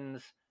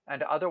puns,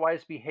 and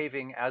otherwise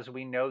behaving as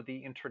we know the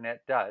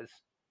internet does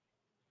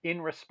in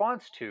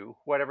response to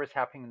whatever's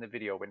happening in the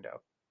video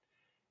window.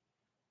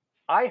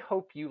 I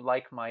hope you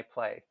like my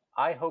play.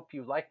 I hope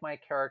you like my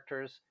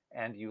characters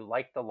and you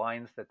like the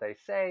lines that they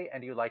say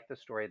and you like the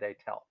story they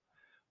tell.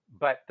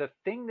 But the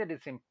thing that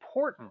is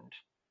important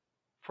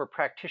for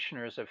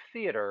practitioners of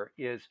theater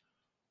is,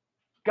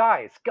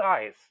 guys,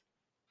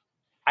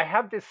 I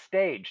have this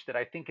stage that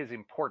I think is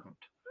important.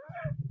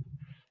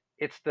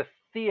 It's the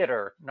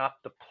theater, not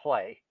the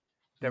play,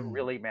 that Mm.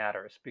 really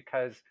matters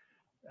because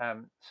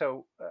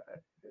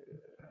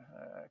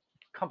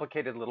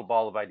complicated little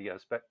ball of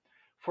ideas, but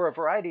for a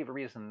variety of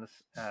reasons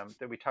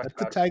that we talked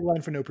That's the about.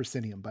 tagline for No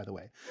Proscenium, by the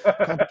way.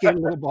 Complicated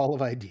little ball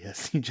of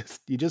ideas. You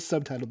just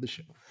subtitled the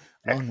show.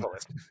 Long Excellent.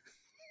 list.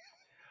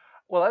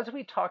 Well, as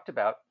we talked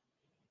about,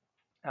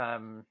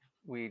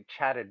 we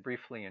chatted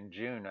briefly in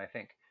June, I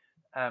think.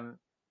 Um,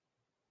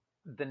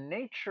 the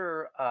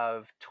nature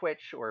of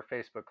Twitch or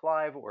Facebook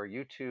Live or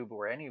YouTube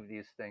or any of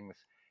these things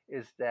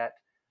is that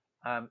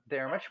they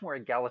are much more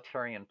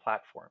egalitarian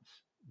platforms.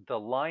 The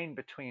line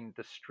between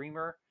the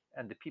streamer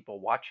and the people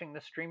watching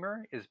the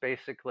streamer is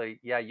basically,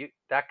 yeah,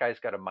 that guy's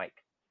got a mic.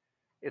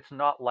 It's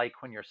not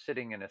like when you're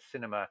sitting in a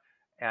cinema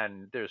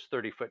and there's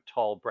 30-foot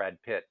tall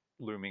Brad Pitt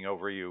looming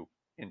over you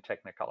in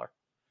Technicolor.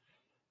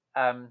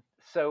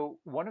 So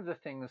one of the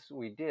things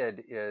we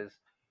did is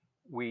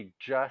we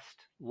just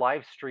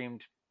live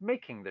streamed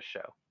making the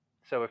show.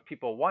 So if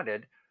people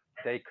wanted,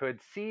 they could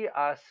see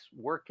us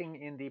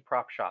working in the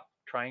prop shop,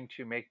 trying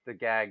to make the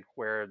gag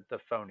where the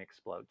phone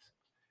explodes,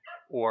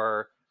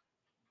 or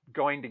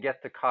going to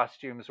get the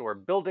costumes, or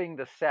building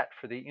the set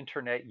for the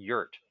internet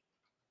yurt.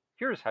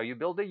 Here's how you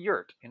build a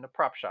yurt in a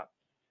prop shop.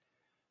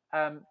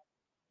 Um,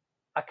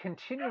 a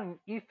continuing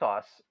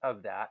ethos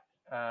of that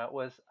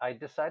was I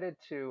decided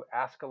to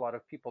ask a lot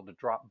of people to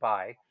drop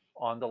by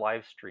on the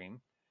live stream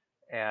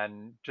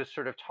and just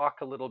sort of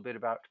talk a little bit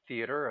about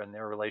theater and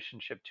their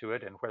relationship to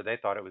it and where they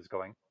thought it was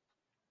going.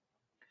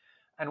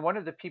 And one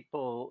of the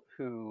people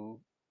who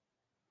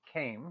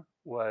came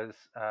was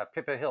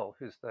Pippa Hill,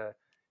 who's the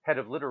head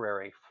of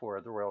literary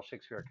for the Royal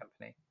Shakespeare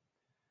Company,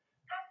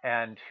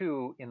 and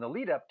who, in the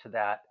lead up to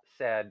that,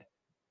 said,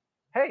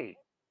 "Hey,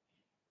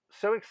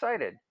 so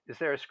excited. Is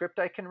there a script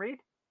I can read?"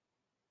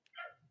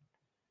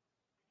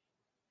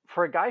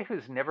 For a guy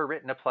who's never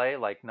written a play,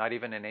 like not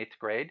even in eighth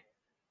grade,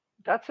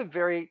 that's a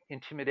very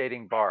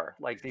intimidating bar.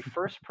 Like the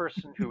first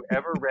person who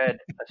ever read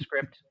a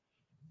script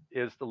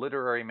is the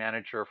literary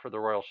manager for the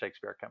Royal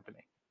Shakespeare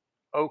Company.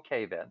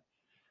 Okay, then.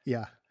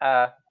 Yeah.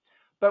 Uh,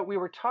 but we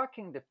were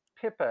talking to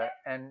Pippa,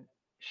 and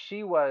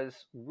she read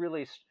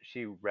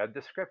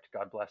the script,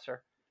 God bless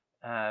her.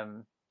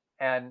 Um,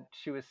 and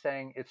she was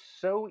saying, it's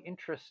so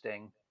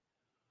interesting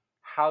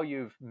how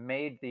you've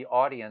made the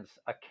audience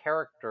a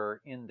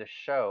character in the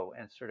show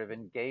and sort of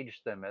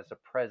engaged them as a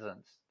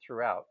presence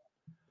throughout.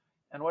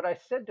 And what I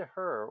said to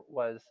her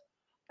was,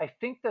 I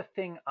think the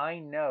thing I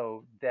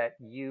know that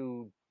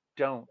you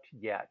don't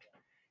yet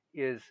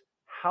is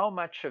how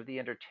much of the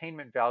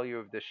entertainment value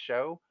of this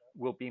show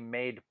will be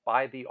made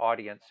by the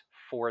audience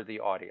for the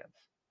audience.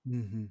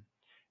 Mm-hmm.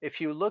 If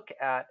you look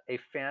at a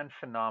fan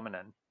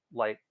phenomenon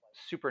like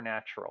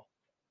Supernatural,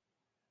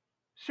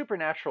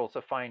 Supernatural is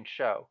a fine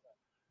show,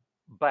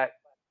 but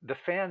the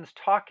fans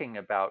talking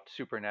about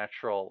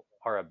Supernatural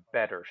are a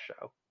better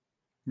show.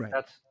 Right.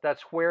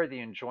 That's where the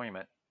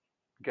enjoyment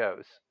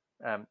goes.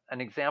 An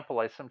example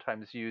I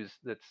sometimes use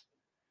that's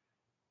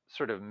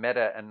sort of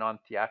meta and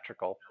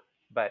non-theatrical,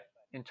 but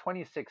in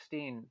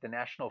 2016, the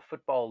National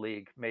Football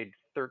League made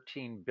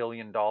 $13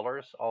 billion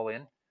all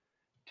in,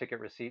 ticket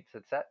receipts,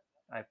 etc.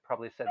 I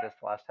probably said this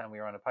the last time we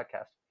were on a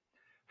podcast.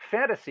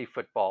 Fantasy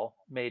football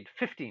made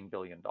 $15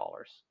 billion.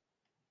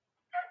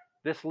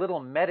 This little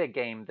meta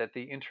game that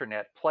the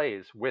internet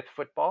plays with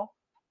football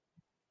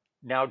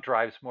now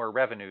drives more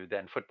revenue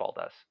than football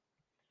does.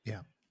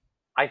 Yeah.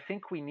 I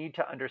think we need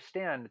to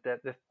understand that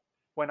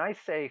when I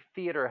say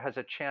theater has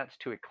a chance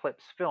to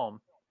eclipse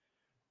film,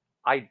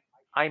 I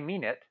I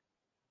mean it,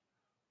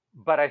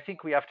 but I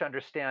think we have to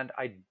understand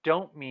I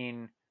don't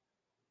mean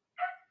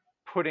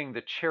putting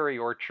the cherry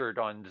orchard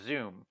on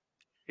Zoom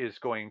is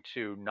going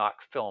to knock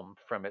film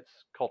from its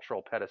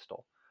cultural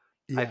pedestal.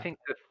 I Yeah. think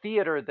the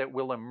theater that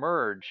will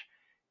emerge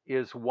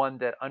is one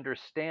that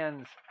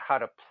understands how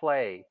to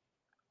play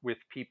with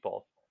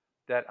people,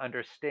 that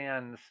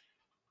understands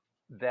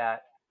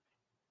that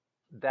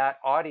that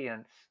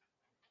audience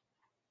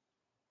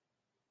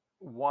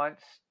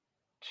wants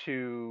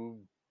to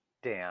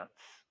dance.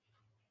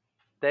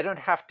 They don't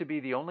have to be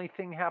the only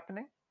thing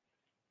happening,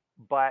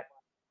 but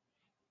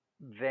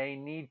they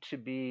need to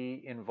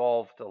be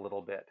involved a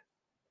little bit.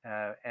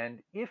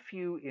 And if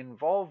you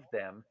involve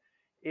them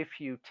if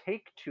you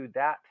take to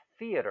that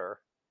theater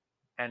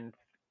and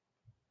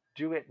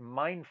do it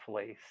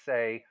mindfully,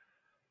 say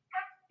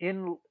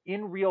in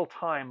real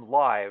time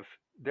live,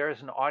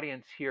 there's an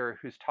audience here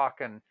who's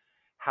talking,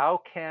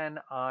 how can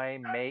I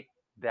make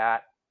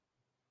that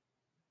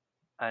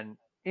an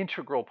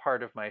integral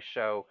part of my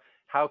show?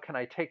 How can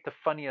I take the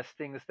funniest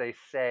things they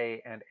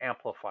say and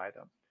amplify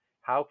them?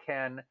 How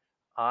can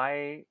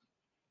I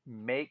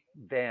make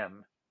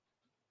them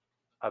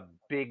a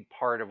big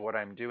part of what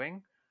I'm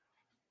doing?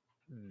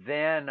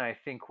 Then I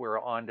think we're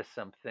onto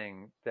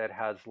something that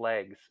has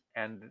legs.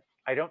 And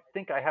I don't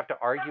think I have to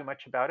argue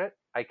much about it.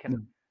 No.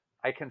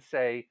 I can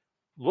say,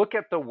 look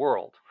at the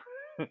world.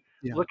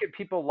 Yeah. Look at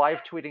people live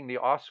tweeting the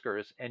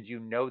Oscars, and you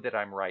know that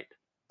I'm right.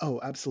 Oh,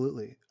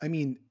 absolutely. I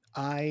mean,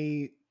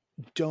 I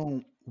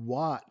don't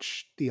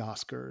watch the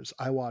Oscars.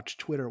 I watch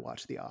Twitter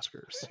watch the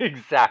Oscars. It's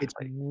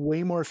Exactly.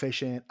 way more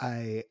efficient.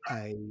 I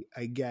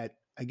get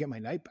my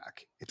night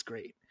back. It's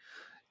great.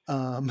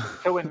 Um,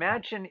 So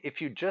imagine if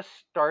you just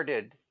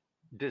started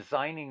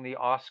designing the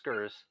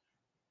Oscars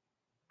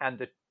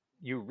and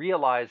you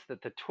realize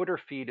that the Twitter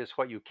feed is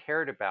what you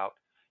cared about.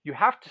 You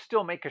have to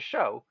still make a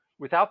show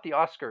without the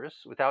Oscars,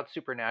 without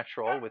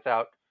Supernatural,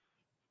 without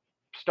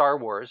Star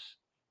Wars.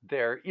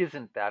 There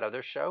isn't that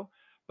other show.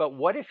 But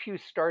what if you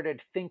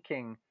started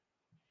thinking,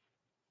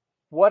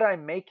 what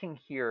I'm making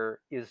here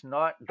is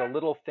not the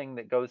little thing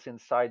that goes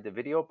inside the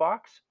video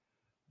box,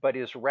 but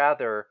is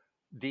rather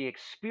the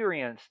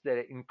experience that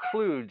it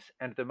includes,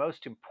 and the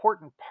most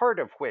important part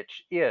of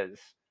which is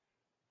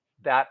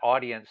that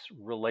audience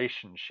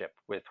relationship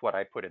with what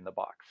I put in the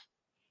box.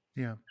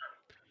 yeah.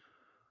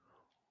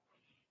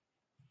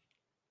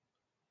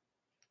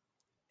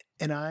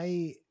 And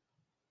I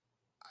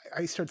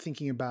start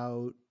thinking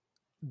about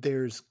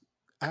there's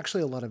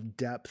actually a lot of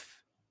depth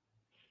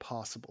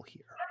possible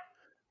here.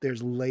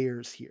 There's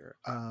layers here.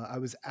 I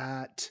was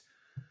at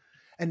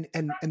and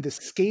the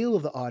scale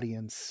of the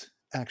audience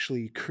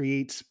actually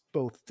creates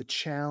both the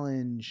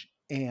challenge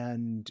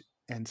and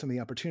some of the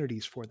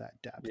opportunities for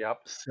that depth. Yep.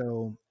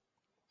 So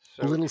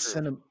So true.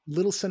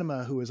 Little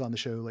Cinema, who was on the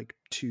show like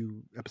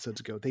 2 episodes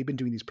ago, they've been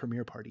doing these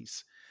premiere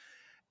parties,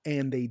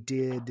 and they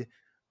did.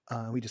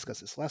 We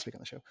discussed this last week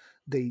on the show.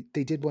 They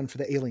did one for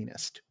The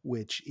Alienist,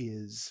 which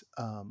is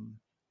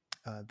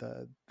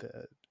the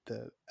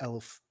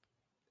Elle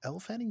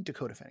Fanning,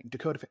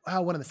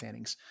 one of the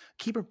Fannings.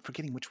 Keep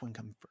forgetting which one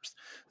comes first.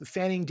 The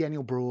Fanning,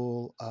 Daniel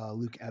Bruhl,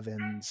 Luke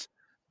Evans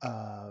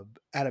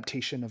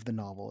adaptation of the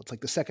novel. It's like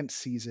the second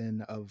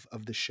season of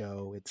the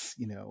show. It's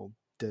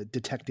the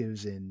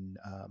detectives in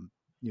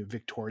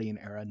Victorian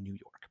era New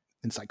York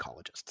and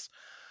psychologists,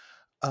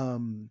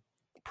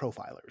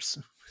 profilers,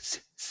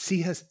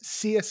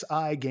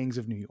 CSI gangs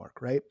of New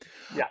York, right?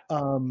 Yeah.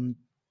 Um,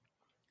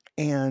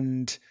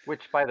 and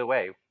Which, by the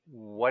way,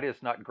 what is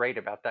not great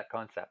about that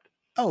concept?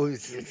 Oh,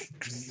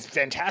 it's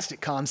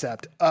fantastic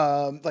concept.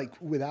 Like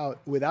without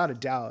a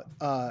doubt.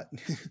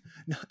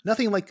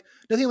 Nothing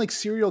like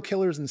serial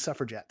killers and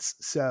suffragettes.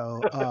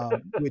 So,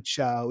 which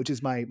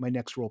is my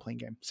next role playing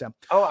game. So,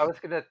 Oh, I was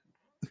gonna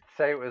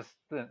say it was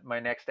my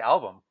next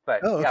album,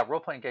 but oh, yeah, okay. role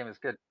playing game is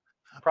good.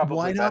 Why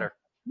Probably not? better.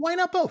 Why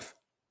not both?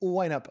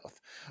 Why not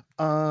both?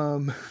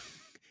 Um, I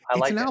it's an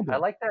like it. I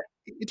album. like that.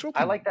 It's role I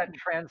playing like game. that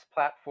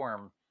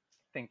trans-platform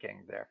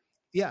thinking there.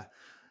 Yeah.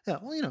 Yeah.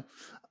 Well,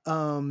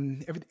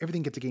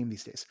 everything gets a game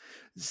these days.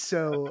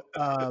 So,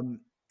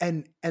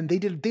 and they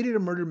did a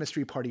murder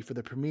mystery party for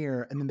the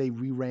premiere, and then they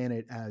reran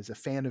it as a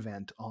fan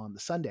event on the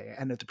Sunday.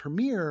 And at the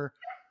premiere,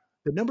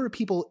 the number of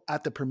people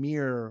at the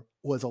premiere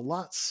was a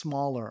lot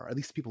smaller, at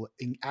least people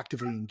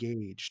actively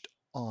engaged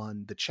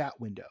on the chat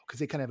window, because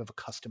they kind of have a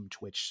custom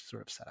Twitch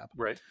sort of setup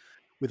Right.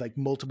 with like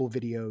multiple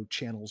video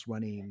channels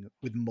running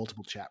with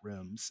multiple chat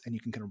rooms, and you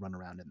can kind of run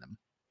around in them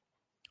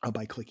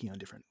by clicking on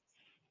different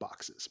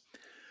boxes.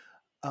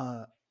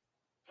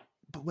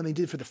 But when they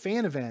did for the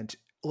fan event,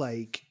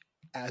 like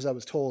as I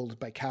was told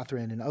by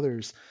Catherine and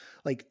others,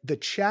 like the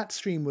chat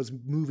stream was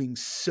moving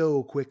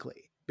so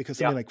quickly because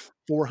Yeah. something like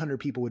 400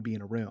 people would be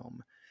in a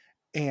room,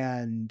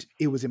 and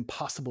it was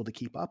impossible to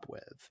keep up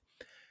with.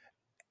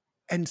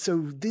 And so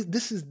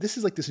this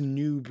is like this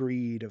new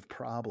breed of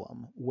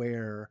problem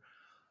where,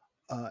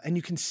 and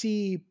you can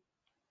see,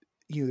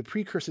 the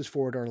precursors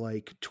for it are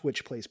like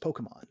Twitch plays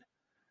Pokemon,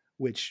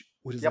 which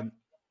is Yep. an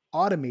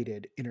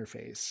automated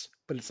interface,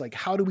 but it's like,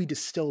 how do we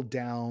distill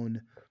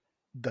down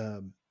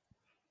the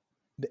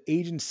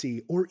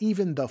agency or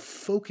even the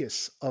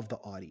focus of the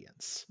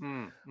audience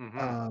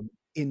Mm-hmm.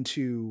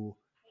 into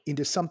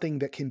something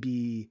that can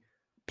be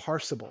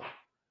parsable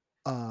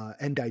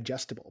and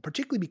digestible,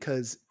 particularly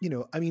because,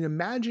 I mean,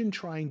 imagine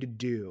trying to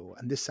do,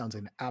 and this sounds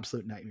like an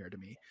absolute nightmare to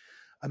me,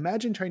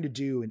 imagine trying to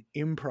do an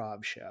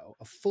improv show,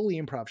 a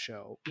fully improv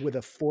show with a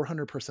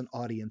 400-person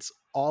audience,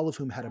 all of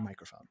whom had a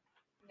microphone.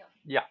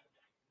 Yeah.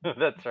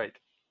 That's right.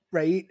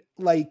 Right?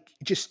 Like,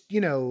 just,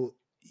 you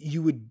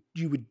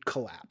would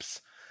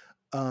collapse,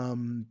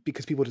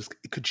 because people just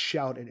could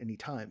shout at any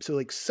time. So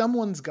like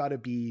someone's got to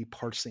be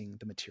parsing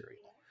the material.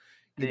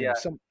 The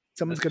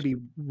Someone's got to be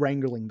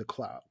wrangling the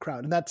crowd,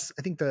 and that's,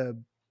 I think, the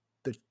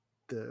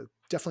the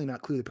definitely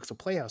not Clue, the Pixel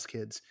Playhouse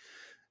kids,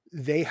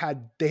 they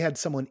had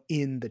someone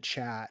in the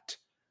chat,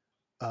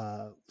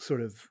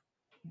 sort of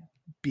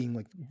being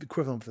like the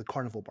equivalent of the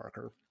carnival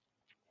barker.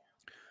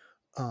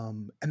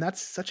 And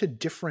that's such a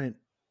different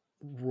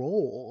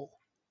role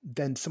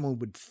than someone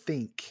would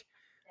think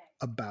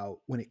about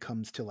when it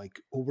comes to like,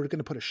 well, we're going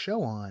to put a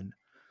show on,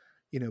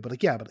 but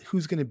like, yeah, but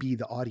who's going to be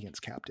the audience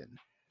captain?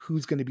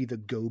 Who's going to be the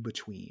go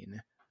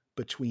between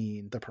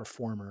the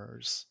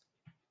performers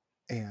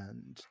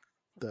and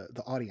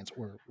the audience,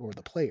 or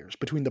the players,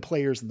 between the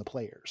players and the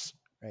players,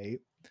 right?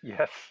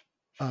 Yes.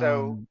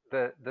 So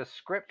Um, the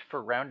script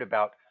for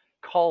Roundabout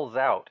calls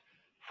out,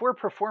 for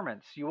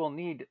performance, you will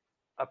need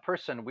a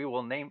person we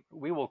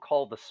will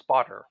call the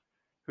spotter,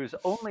 whose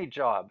only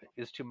job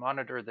is to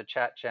monitor the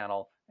chat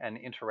channel and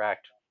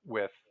interact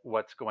with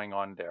what's going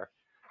on there.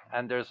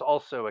 And there's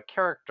also a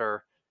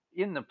character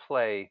in the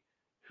play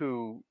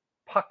who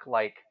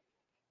Puck-like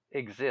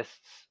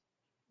exists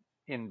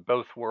in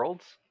both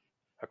worlds,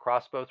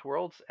 across both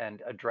worlds,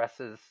 and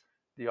addresses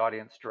the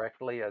audience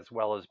directly as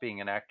well as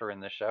being an actor in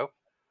the show.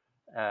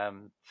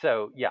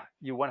 So yeah,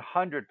 you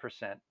 100%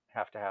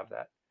 have to have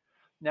that.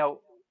 Now,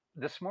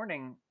 this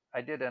morning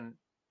I did an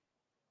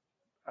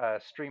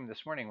stream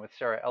this morning with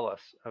Sarah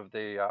Ellis of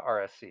the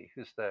RSC,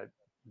 who's the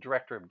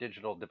director of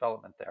digital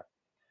development there,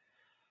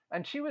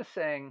 and she was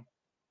saying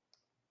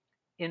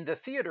in the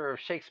theater of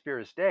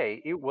Shakespeare's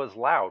day, it was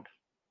loud.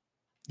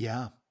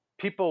 yeah,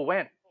 People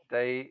went,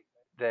 they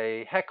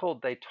they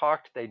heckled, they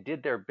talked, they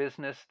did their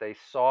business, they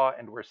saw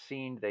and were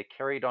seen, they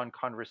carried on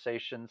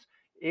conversations.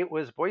 It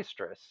was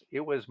boisterous. It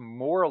was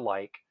more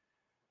like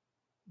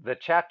the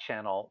chat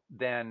channel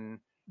than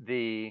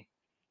the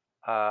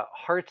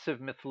Hearts of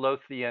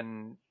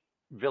Midlothian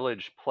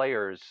village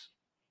players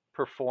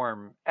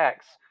perform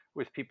X,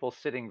 with people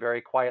sitting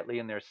very quietly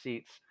in their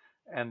seats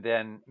and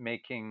then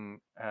making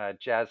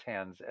jazz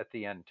hands at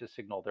the end to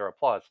signal their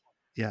applause.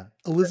 yeah.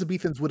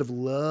 Elizabethans would have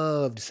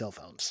loved cell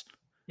phones.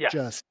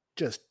 Yes.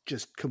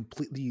 Just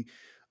completely.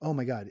 Oh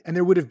my god! And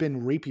there would have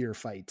been rapier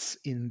fights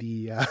in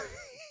the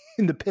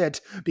in the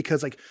pit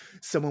because like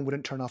someone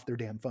wouldn't turn off their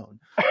damn phone.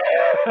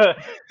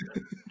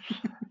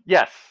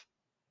 Yes.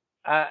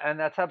 And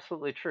that's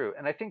absolutely true.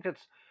 And I think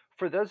that's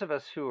for those of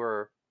us who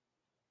are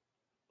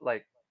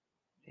like,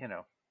 you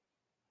know,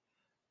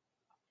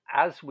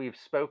 as we've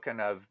spoken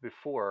of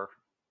before,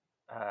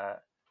 uh,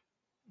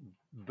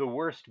 the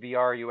worst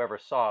VR you ever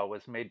saw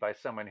was made by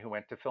someone who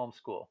went to film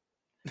school,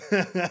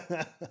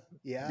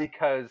 Yeah,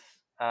 because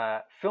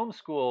film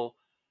school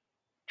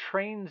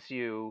trains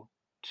you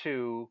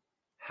to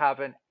have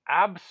an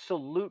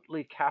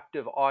absolutely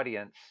captive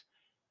audience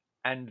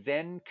and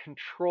then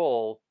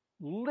control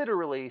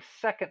literally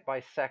second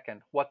by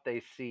second what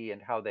they see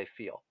and how they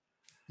feel.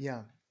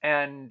 yeah.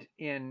 And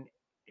in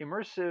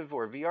immersive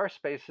or VR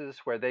spaces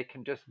where they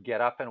can just get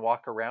up and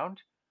walk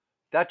around,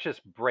 that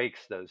just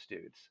breaks those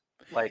dudes.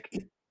 Like,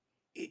 It,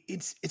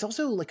 it's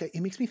also like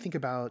it makes me think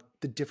about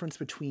the difference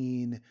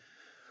between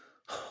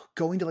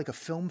going to like a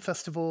film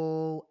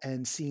festival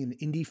and seeing an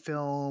indie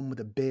film with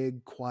a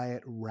big,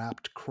 quiet,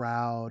 rapt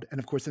crowd. And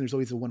of course, then there's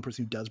always the one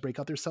person who does break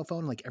out their cell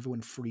phone. Like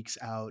everyone freaks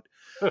out.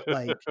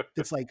 Like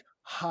it's like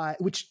high,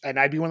 and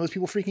I'd be one of those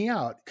people freaking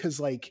out because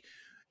like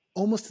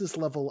almost this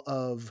level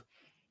of,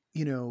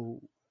 you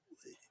know,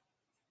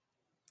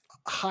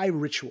 high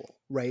ritual,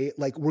 right?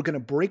 Like we're going to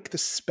break the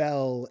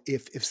spell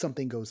if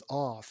something goes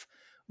off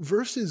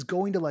versus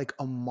going to like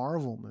a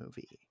Marvel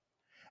movie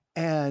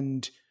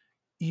and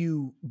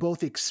you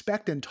both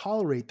expect and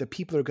tolerate that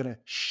people are going to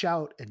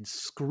shout and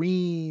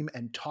scream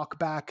and talk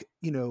back,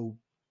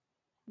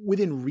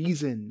 within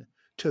reason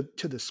to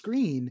the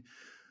screen,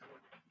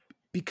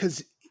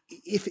 because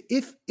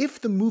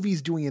if the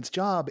movie's doing its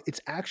job,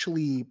 it's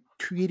actually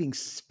creating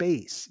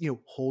space,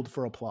 hold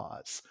for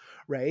applause,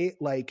 right?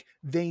 Like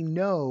they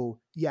know,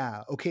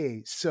 yeah,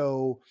 okay,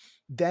 so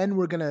then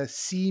we're gonna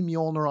see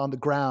Mjolnir on the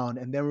ground,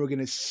 and then we're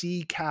gonna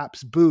see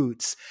Cap's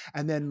boots,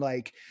 and then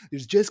like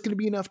there's just gonna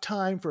be enough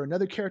time for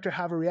another character to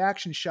have a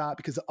reaction shot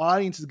because the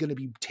audience is gonna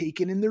be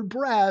taken in their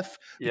breath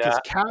because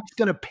yeah, Cap's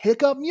gonna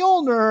pick up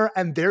Mjolnir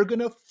and they're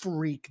gonna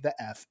freak the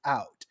F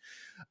out.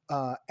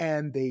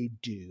 And they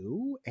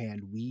do,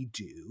 and we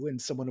do,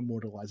 and someone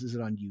immortalizes it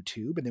on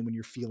YouTube. And then when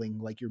you're feeling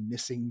like you're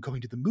missing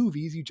going to the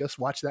movies, you just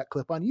watch that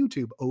clip on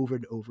YouTube over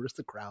and over as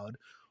the crowd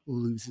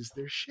loses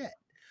their shit.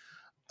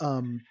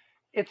 Um,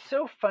 it's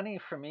so funny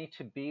for me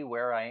to be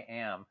where I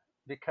am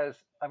because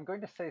I'm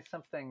going to say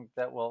something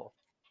that will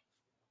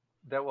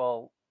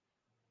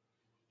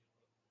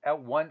at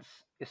once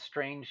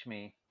estrange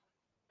me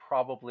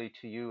probably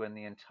to you and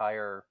the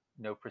entire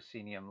No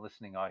Proscenium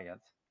listening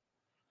audience.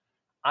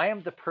 I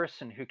am the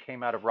person who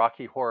came out of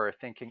Rocky Horror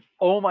thinking,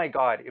 oh my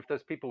God, if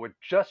those people would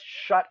just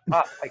shut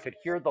up, I could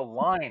hear the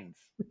lines.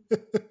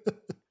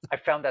 I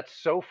found that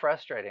so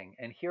frustrating.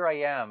 And here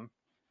I am,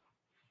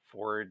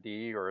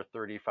 40 or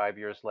 35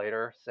 years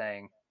later,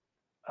 saying,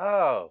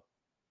 oh,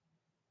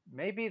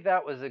 maybe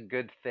that was a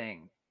good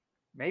thing.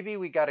 Maybe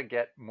we got to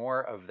get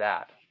more of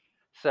that.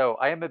 So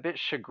I am a bit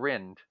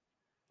chagrined,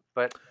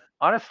 but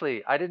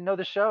Honestly, I didn't know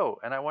the show,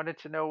 and I wanted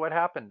to know what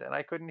happened, and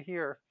I couldn't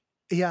hear.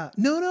 Yeah.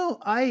 No, no.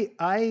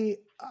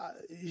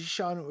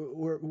 Sean,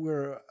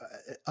 we're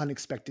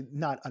unexpected,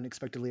 not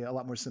unexpectedly, a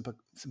lot more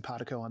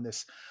simpatico on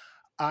this.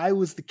 I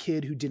was the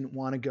kid who didn't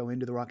want to go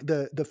into the Rocky.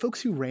 The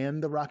folks who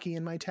ran the Rocky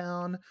in my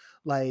town,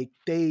 like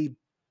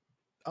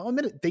I'll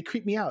admit it, they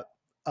creep me out.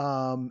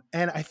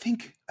 And I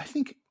think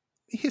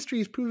history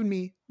has proven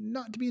me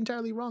not to be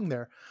entirely wrong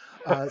there.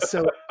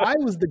 So I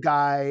was the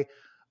guy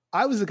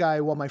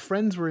while my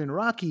friends were in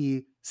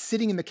Rocky,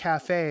 sitting in the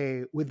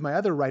cafe with my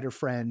other writer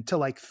friend till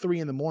like 3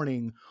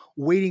 a.m,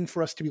 waiting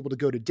for us to be able to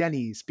go to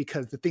Denny's,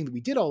 because the thing that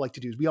we did all like to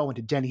do is we all went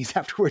to Denny's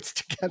afterwards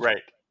together.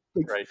 Right,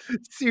 Like, right.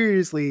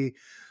 seriously,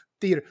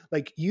 theater.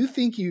 Like, you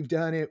think you've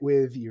done it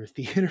with your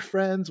theater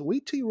friends?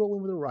 Wait till you roll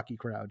in with a Rocky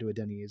crowd to a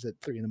Denny's at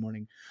 3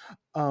 a.m.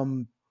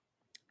 Um,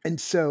 and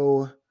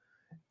so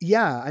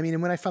yeah, I mean,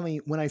 and when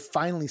I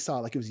finally saw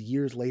it, like, it was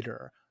years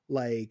later,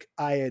 like,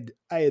 I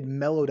had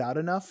mellowed out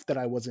enough that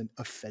I wasn't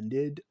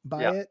offended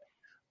by Yeah, it,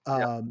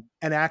 yeah.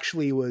 and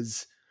actually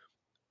was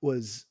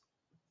was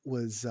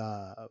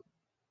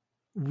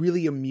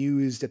really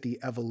amused at the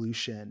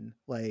evolution.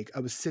 Like, I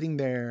was sitting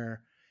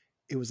there,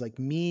 it was like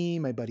me,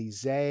 my buddy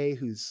Zay,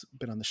 who's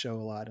been on the show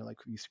a lot, and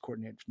like we used to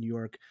coordinate from New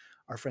York,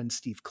 our friend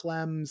Steve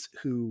Clems,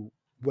 who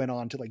went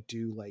on to like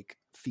do like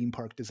theme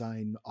park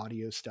design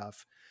audio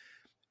stuff,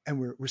 and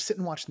we're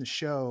sitting watching the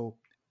show,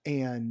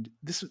 and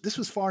this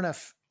was far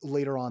enough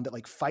later on that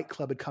like Fight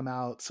Club had come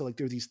out, so like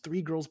there were these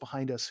three girls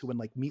behind us who, when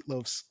like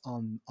Meatloaf's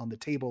on the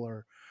table,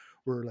 or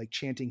were like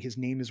chanting his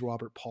name is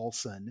Robert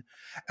Paulson,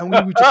 and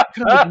we would just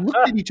kind of like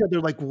looked at each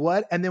other like,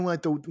 what? And then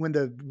when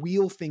the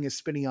wheel thing is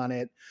spinning on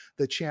it,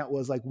 the chant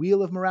was like,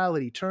 wheel of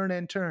morality, turn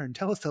and turn,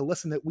 tell us a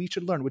lesson that we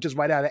should learn, which is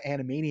right out of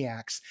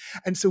Animaniacs.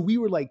 And so we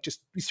were like,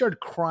 just we started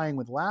crying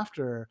with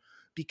laughter,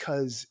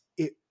 because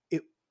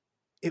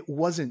it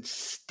wasn't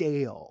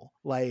stale.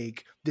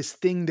 Like, this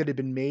thing that had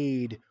been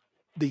made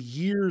the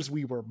years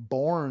we were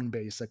born,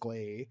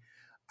 basically,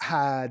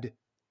 had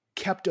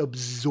kept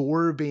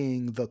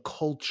absorbing the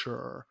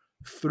culture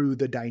through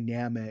the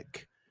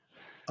dynamic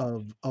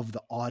of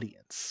the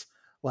audience.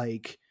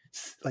 Like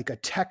a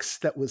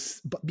text that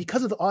was, but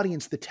because of the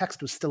audience, the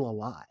text was still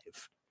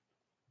alive.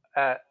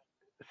 Uh,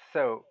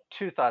 so,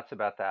 two thoughts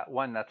about that.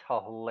 One, that's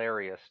a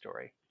hilarious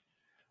story.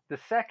 The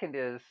second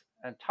is,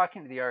 and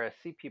talking to the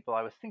RSC people,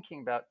 I was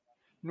thinking about,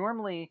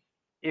 normally,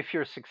 if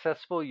you're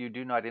successful, you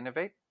do not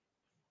innovate.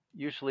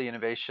 Usually,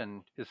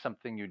 innovation is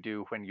something you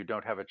do when you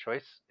don't have a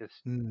choice.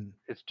 Mm,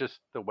 It's just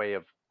the way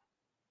of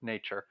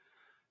nature.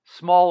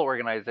 Small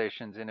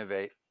organizations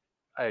innovate.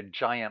 A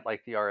giant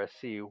like the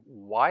RSC,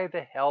 why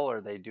the hell are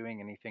they doing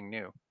anything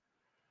new?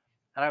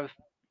 And I was,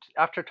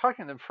 after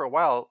talking to them for a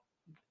while,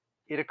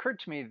 it occurred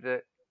to me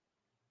that,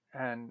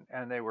 and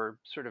they were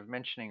sort of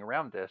mentioning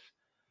around this,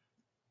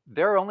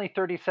 there are only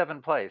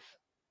 37 plays.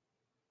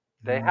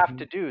 They have hmm.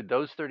 to do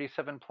those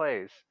 37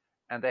 plays,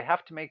 and they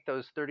have to make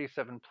those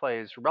 37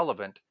 plays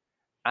relevant,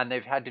 and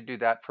they've had to do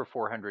that for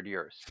 400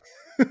 years.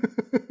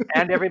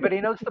 And everybody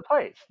knows the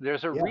plays.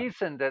 There's a Yeah,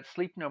 reason that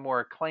Sleep No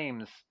More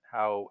claims,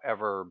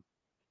 however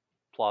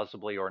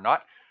plausibly or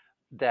not,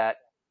 that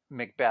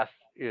Macbeth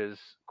is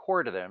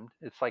core to them.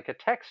 It's like a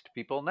text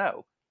people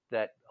know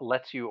that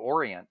lets you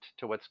orient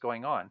to what's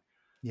going on.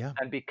 yeah,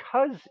 And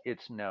because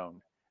it's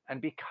known,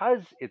 and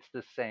because it's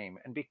the same,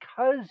 and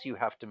because you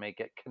have to make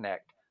it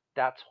connect,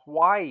 that's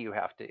why you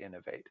have to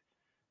innovate.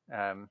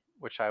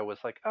 Which I was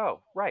like,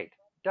 oh, right,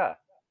 duh.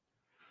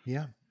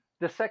 yeah.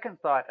 The second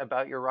thought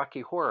about your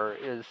Rocky Horror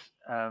is,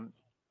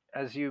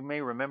 as you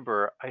may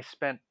remember, I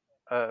spent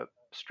a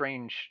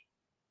strange,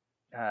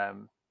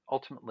 um,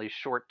 ultimately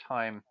short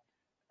time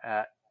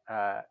at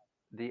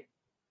the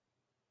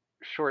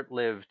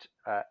short-lived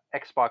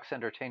Xbox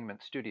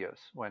Entertainment Studios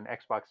when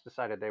Xbox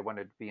decided they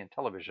wanted to be in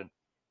television.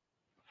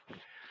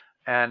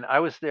 And I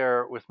was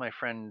there with my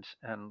friend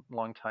and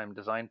longtime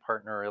design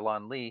partner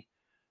Ilan Lee.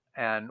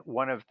 And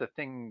one of the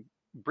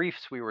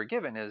briefs we were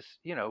given is,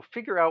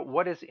 figure out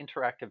what is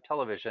interactive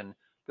television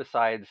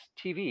besides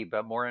TV,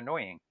 but more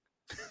annoying.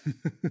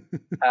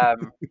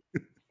 Um,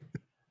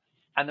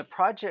 and the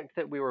project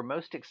that we were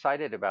most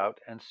excited about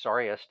and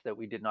sorriest that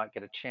we did not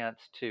get a chance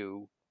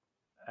to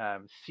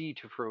see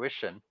to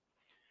fruition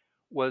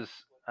was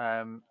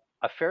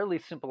a fairly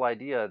simple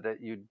idea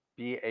that you'd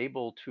be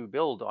able to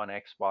build on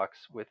Xbox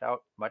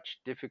without much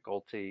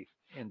difficulty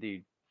in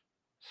the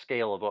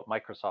scale of what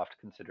Microsoft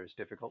considers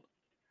difficult,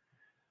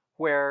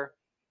 where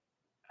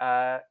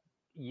uh,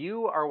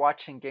 you are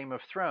watching Game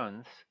of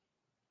Thrones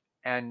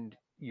and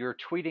you're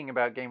tweeting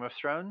about Game of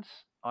Thrones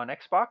on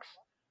Xbox,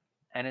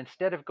 and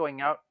instead of going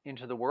out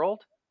into the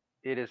world,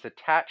 it is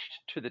attached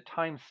to the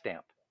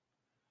timestamp.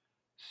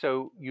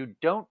 So you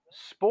don't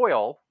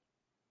spoil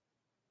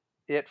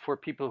it for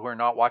people who are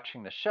not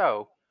watching the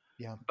show,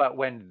 Yeah, but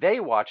when they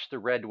watch the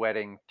Red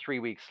Wedding 3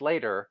 weeks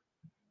later,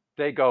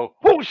 they go,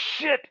 oh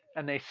shit,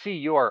 and they see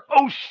your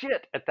oh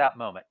shit at that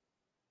moment.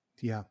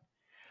 yeah.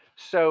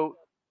 So,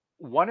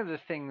 one of the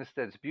things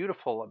that's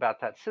beautiful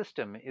about that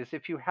system is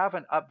if you have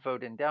an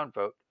upvote and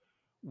downvote,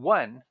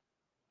 one,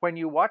 when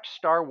you watch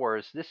Star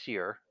Wars this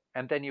year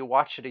and then you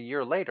watch it a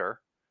year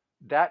later,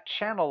 that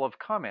channel of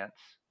comments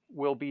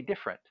will be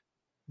different.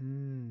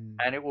 Mm.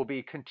 And it will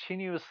be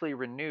continuously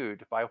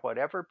renewed by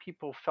whatever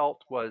people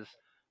felt was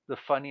the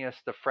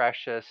funniest, the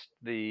freshest,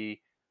 the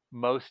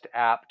most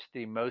apt,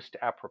 the most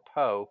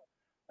apropos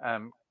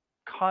um,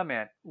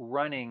 comment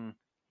running.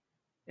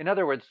 In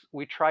other words,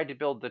 we tried to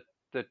build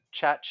the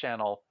chat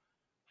channel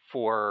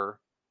for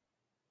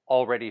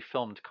already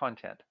filmed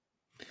content.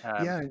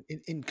 Um, Yeah,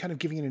 and kind of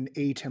giving it an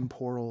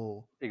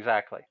atemporal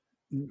exactly.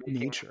 Making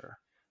nature.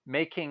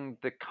 making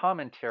the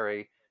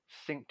commentary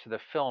sync to the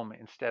film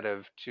instead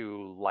of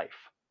to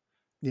life,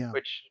 Yeah.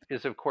 which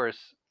is of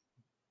course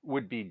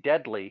would be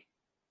deadly,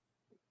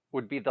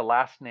 would be the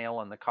last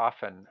nail in the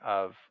coffin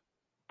of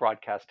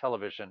broadcast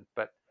television,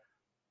 but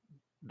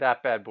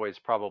that bad boy is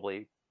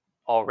probably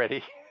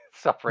already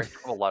suffering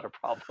from a lot of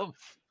problems.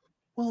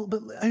 Well,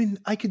 but I mean,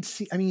 I could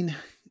see. I mean,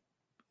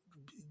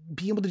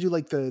 being able to do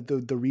like the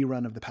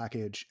rerun of the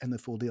package and the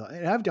full deal.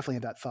 And I've definitely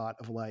had that thought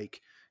of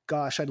like,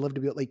 gosh, I'd love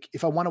to be like,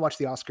 if I want to watch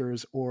the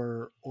Oscars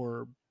or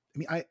I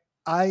mean,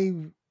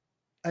 I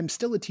I'm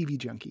still a TV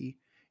junkie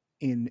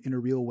in a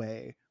real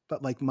way,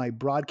 but like my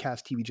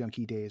broadcast TV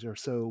junkie days are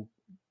so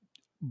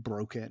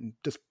broken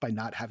just by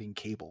not having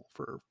cable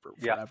for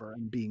Yeah, forever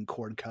and being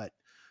cord cut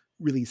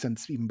really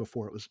since even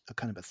before it was a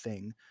kind of a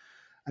thing.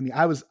 I mean,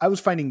 I was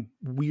finding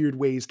weird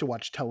ways to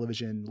watch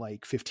television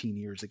like 15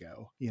 years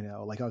ago. You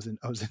know, like I was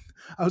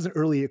an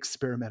early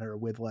experimenter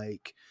with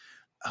like,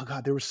 oh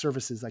god, there were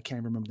services I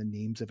can't remember the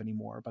names of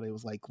anymore, but it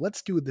was like,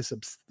 let's do this.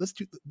 Let's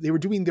do. They were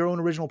doing their own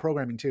original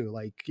programming too,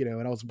 like you know,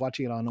 and I was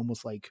watching it on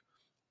almost like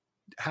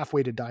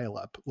halfway to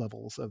dial-up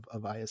levels of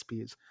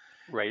ISPs,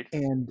 right.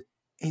 and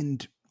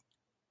and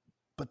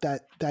but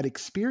that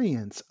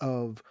experience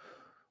of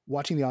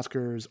watching the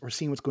Oscars or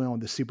seeing what's going on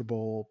with the Super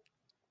Bowl,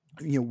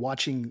 you know,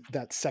 watching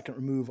that second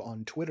remove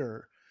on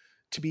Twitter,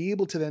 to be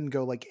able to then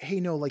go like, hey,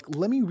 no, like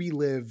let me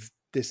relive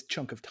this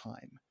chunk of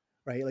time,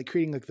 right? Like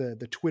creating like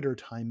the Twitter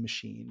time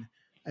machine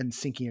and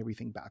syncing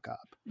everything back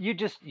up. You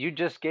just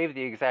gave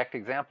the exact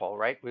example,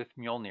 right, with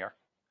Mjolnir.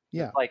 It's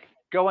Yeah, like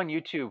go on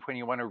YouTube when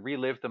you want to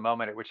relive the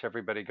moment at which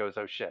everybody goes,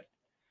 "Oh shit,"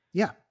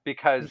 yeah,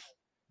 because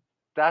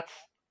that's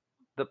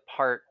the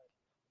part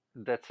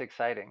that's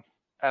exciting.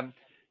 Um,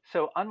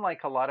 so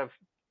unlike a lot of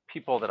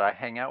people that I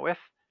hang out with,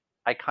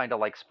 I kind of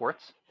like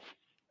sports.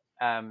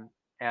 Um,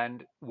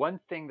 and one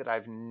thing that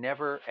I've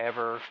never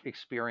ever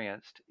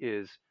experienced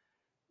is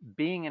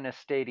being in a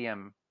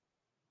stadium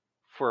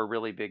for a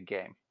really big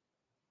game,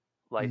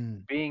 like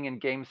mm. being in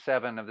Game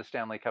 7 of the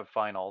Stanley Cup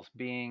Finals,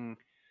 being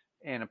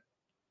in a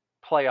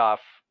playoff,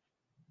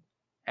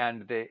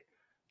 and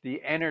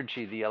the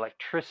energy, the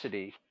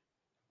electricity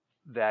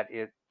that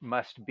it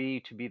must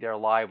be to be there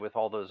live with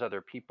all those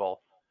other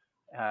people.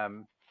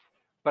 Um,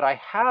 but I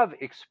have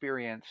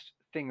experienced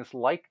things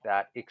like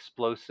that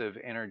explosive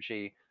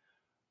energy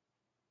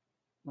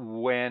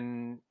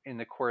when in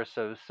the course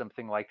of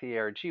something like the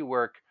ARG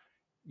work,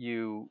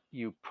 you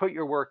put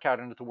your work out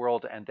into the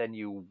world and then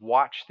you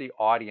watch the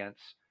audience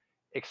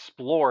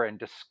explore and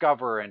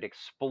discover and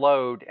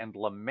explode and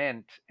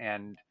lament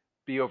and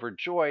be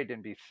overjoyed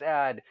and be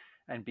sad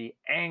and be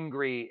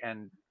angry,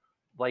 and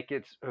like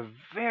it's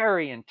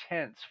very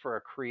intense for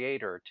a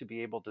creator to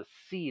be able to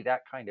see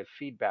that kind of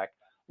feedback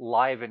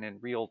live and in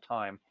real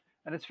time,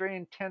 and it's very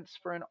intense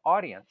for an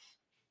audience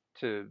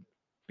to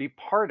be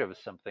part of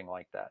something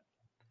like that.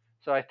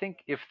 So I think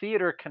if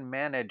theater can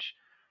manage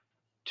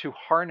to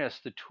harness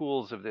the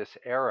tools of this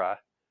era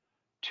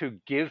to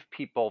give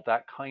people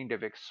that kind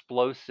of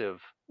explosive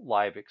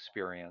live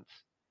experience,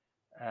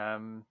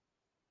 um,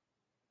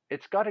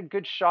 it's got a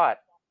good shot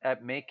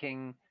at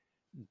making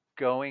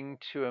going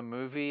to a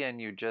movie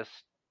and you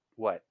just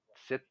what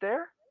sit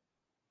there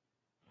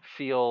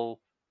feel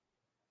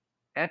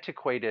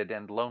antiquated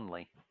and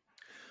lonely.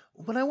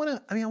 But I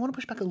mean, I want to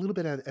push back a little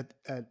bit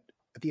at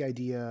the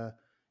idea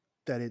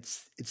that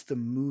it's the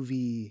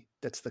movie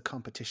that's the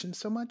competition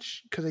so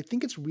much, because I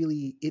think it's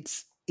really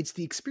it's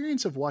the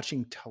experience of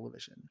watching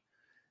television.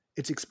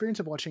 It's the experience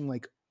of watching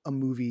like a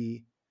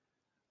movie,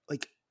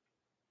 like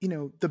you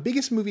know, the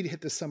biggest movie to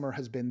hit this summer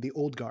has been The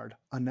Old Guard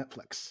on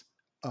Netflix,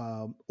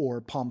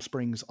 or Palm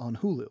Springs on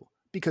Hulu,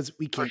 because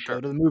we For can't go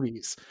sure. to the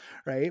movies,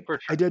 right? For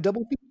sure. I did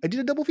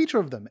a double feature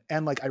of them,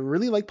 and like I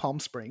really like Palm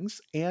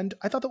Springs, and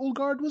I thought The Old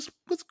Guard was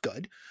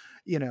good,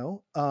 you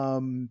know.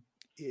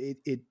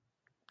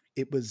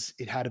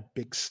 It had a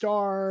big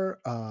star.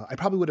 I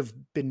probably would have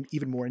been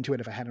even more into it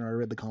if I hadn't already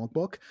read the comic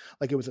book.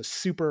 Like it was a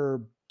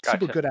super Gotcha.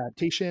 good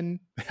adaptation.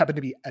 It happened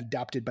to be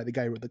adapted by the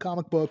guy who wrote the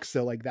comic book,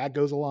 so like that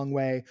goes a long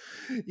way,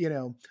 you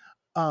know.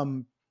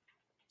 Um,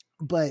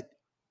 but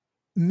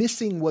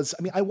missing was,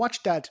 I mean, I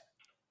watched that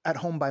at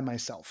home by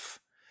myself.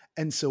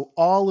 And so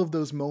all of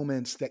those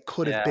moments that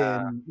could have Yeah.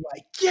 been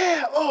like,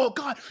 yeah, oh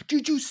God,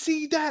 did you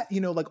see that?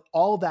 You know, like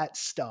all that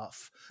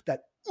stuff,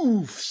 that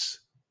oofs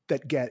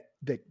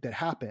that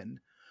happen,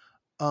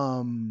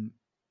 um,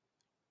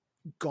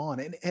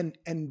 gone.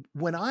 And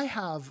when I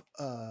have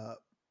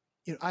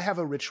you know, I have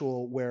a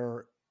ritual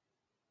where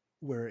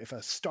where if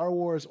a Star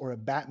Wars or a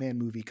Batman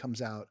movie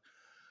comes out,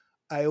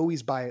 I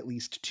always buy at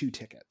least 2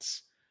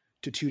 tickets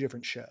to 2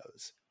 different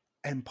shows.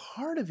 And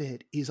part of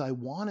it is I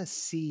want to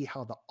see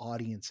how the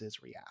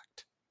audiences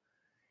react.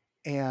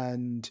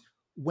 And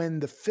when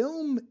the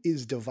film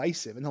is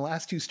divisive, and the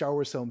last 2 Star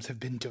Wars films have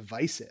been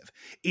divisive,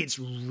 it's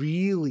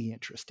really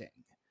interesting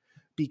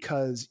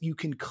because you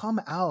can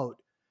come out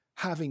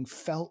having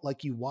felt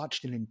like you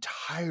watched an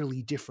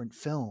entirely different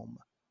film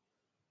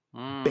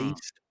Mm,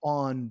 based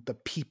on the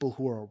people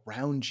who are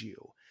around you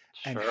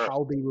and sure.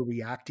 how they were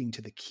reacting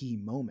to the key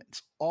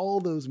moments. All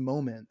those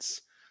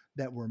moments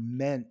that were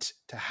meant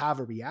to have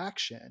a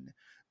reaction,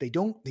 they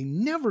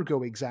never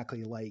go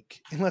exactly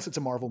like, unless it's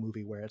a Marvel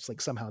movie where it's like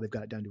somehow they've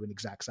got it down to an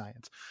exact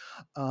science.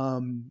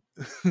 Um,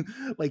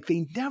 like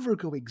they never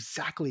go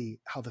exactly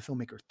how the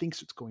filmmaker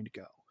thinks it's going to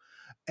go.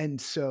 And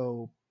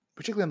so,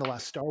 particularly on the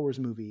last Star Wars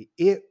movie,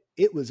 it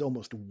was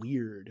almost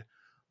weird,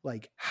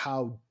 like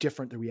how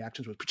different the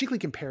reactions was, particularly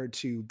compared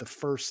to the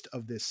first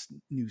of this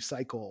new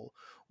cycle,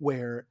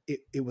 where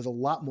it was a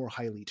lot more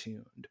highly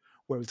tuned,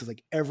 where it was just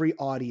like every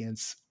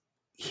audience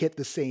hit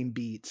the same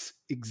beats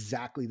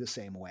exactly the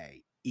same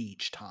way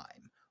each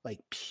time, like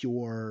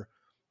pure,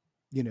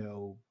 you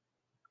know,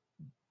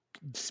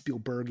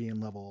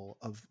 Spielbergian level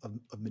of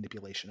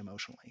manipulation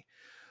emotionally.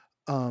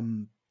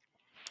 Um,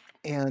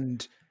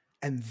 and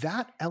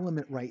that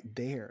element right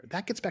there,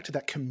 that gets back to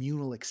that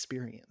communal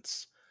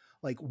experience.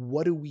 Like,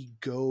 what do we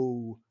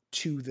go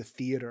to the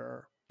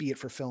theater, be it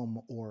for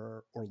film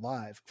or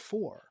live,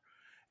 for?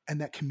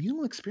 And that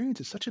communal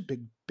experience is such a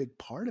big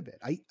part of it.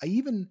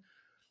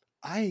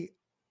 I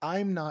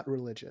I'm not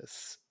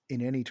religious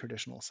in any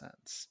traditional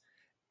sense,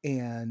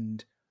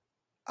 and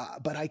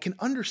but I can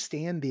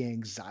understand the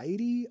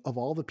anxiety of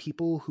all the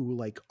people who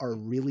like are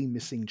really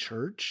missing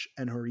church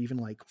and are even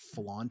like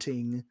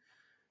flaunting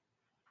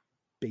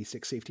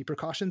basic safety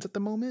precautions at the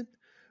moment,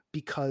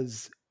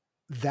 because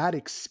that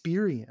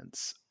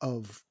experience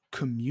of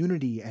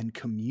community and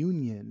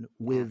communion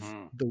with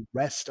Hmm. the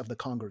rest of the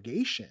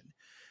congregation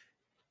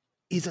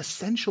is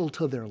essential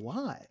to their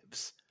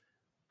lives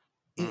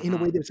in a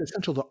Hmm. way that's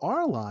essential to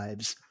our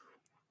lives.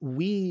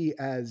 We,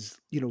 as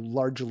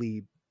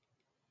largely,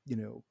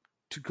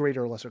 to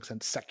greater or lesser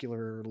extent,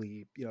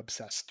 secularly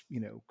obsessed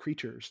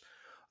creatures,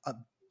 uh,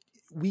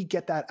 we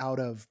get that out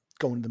of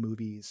going to the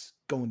movies,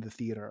 going to the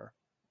theater,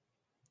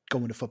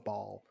 going to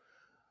football,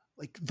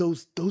 like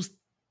those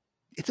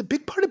it's a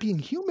big part of being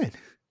human.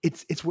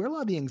 It's where a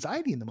lot of the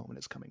anxiety in the moment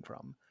is coming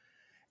from.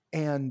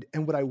 And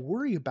what I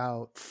worry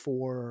about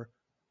for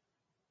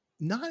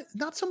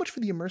not so much for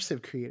the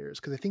immersive creators,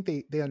 because I think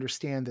they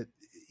understand that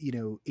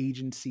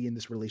agency in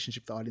this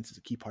relationship with the audience is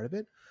a key part of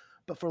it,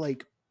 but for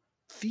like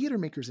theater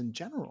makers in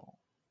general,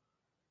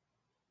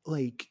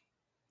 like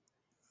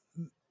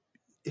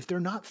if they're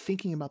not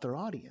thinking about their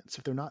audience,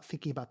 if they're not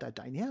thinking about that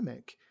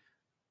dynamic,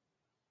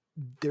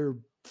 they're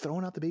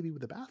throwing out the baby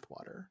with the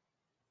bathwater,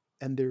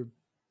 and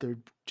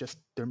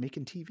they're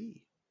making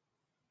TV.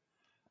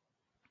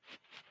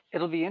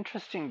 It'll be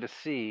interesting to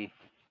see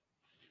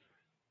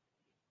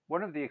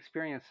one of the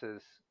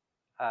experiences.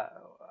 Uh,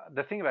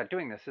 the thing about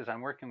doing this is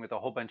I'm working with a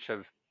whole bunch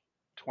of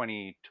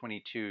 20,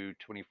 22,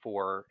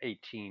 24,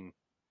 18-year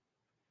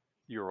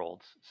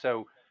olds.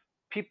 So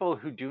people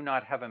who do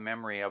not have a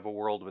memory of a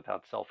world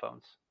without cell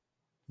phones.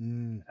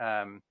 Mm.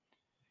 Um,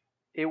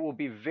 it will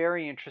be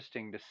very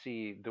interesting to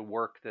see the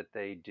work that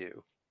they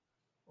do.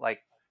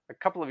 Like a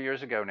couple of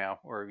years ago now,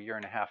 or a year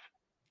and a half,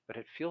 but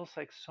it feels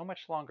like so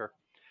much longer.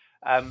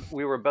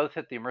 We were both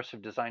at the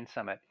Immersive Design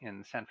Summit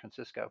in San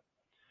Francisco,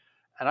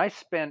 and I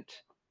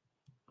spent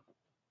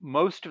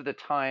most of the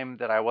time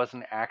that I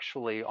wasn't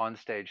actually on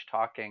stage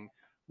talking,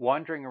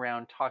 wandering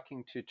around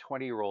talking to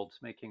 20-year-olds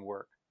making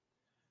work,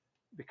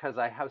 because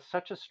I have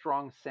such a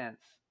strong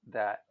sense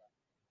that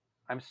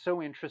I'm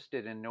so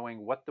interested in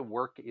knowing what the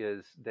work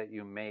is that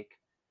you make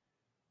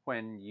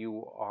when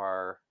you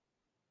are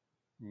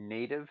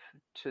native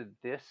to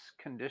this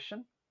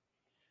condition.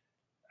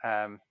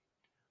 Um,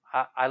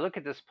 I look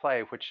at this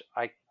play, which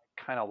I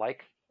kind of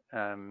like.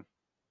 Um,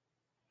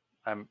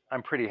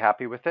 I'm pretty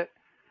happy with it.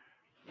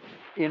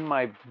 In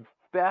my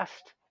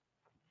best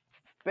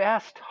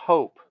best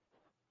hope,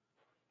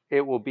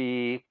 it will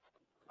be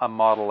a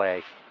Model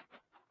A,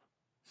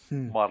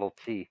 Hmm. Model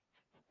T.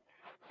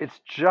 It's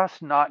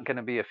just not going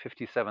to be a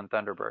 57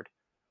 Thunderbird.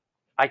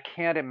 I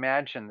can't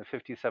imagine the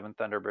 57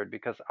 Thunderbird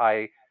because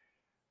I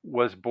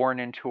was born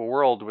into a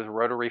world with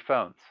rotary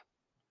phones.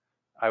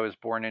 I was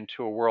born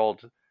into a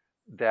world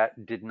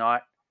that did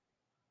not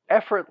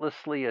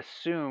effortlessly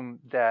assume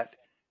that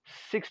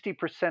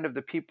 60% of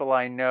the people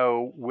I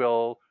know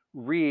will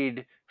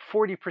read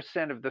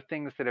 40% of the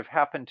things that have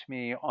happened to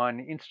me on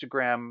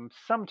Instagram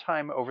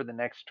sometime over the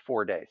next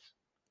 4 days.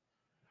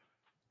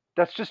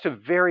 That's just a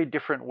very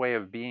different way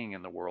of being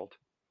in the world.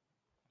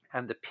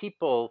 And the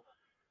people,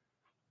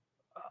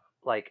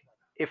 like,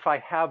 if I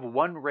have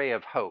one ray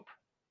of hope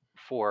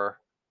for,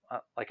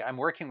 like, I'm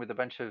working with a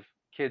bunch of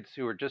kids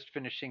who are just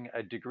finishing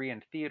a degree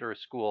in theater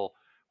school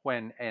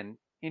when an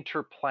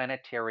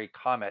interplanetary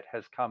comet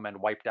has come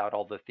and wiped out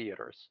all the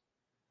theaters.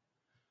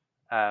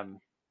 Um,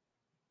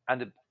 and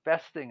the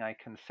best thing I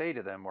can say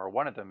to them, or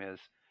one of them, is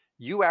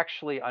you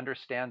actually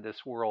understand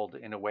this world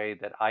in a way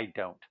that I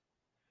don't.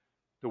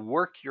 The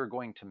work you're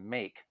going to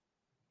make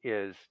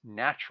is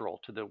natural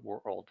to the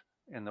world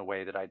in the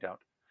way that I don't.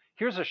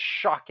 Here's a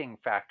shocking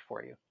fact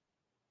for you.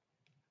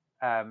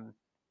 Um,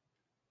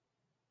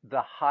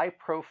 the high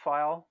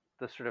profile,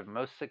 the sort of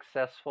most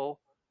successful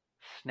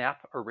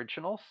Snap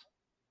originals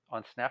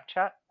on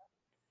Snapchat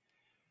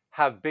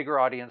have bigger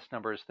audience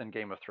numbers than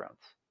Game of Thrones.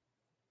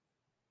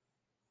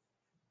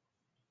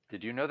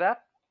 Did you know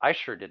that? I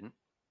sure didn't.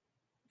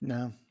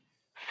 No.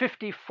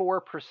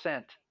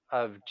 54%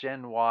 of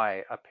Gen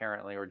Y,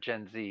 apparently, or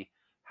Gen Z,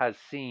 has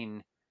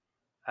seen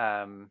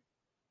um,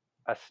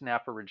 a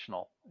Snap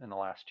original in the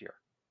last year.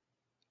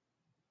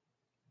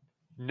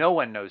 No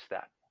one knows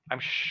that. I'm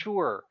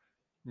sure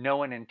no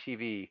one in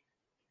TV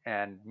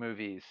and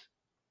movies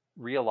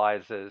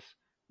realizes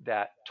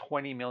that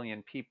 20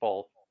 million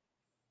people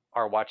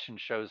are watching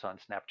shows on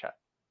Snapchat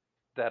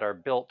that are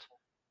built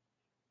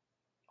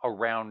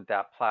around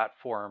that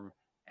platform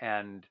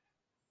and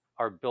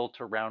are built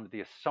around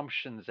the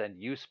assumptions and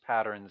use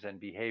patterns and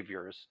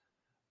behaviors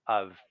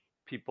of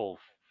people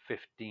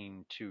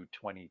 15 to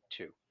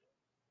 22.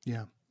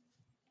 Yeah.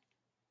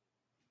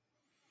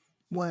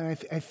 Well,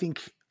 I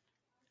think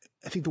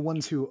the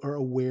ones who are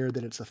aware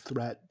that it's a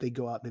threat, they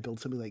go out and they build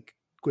something like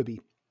Quibi, you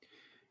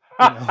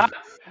know,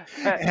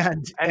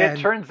 and And it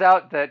turns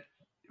out that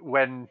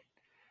when,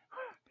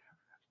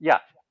 yeah,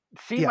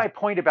 see yeah, my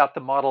point about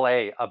the Model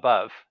A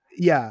above.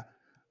 yeah,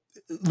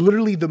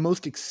 literally the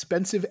most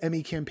expensive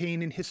Emmy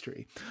campaign in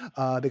history.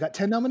 They got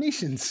 10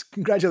 nominations.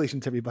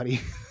 Congratulations, everybody.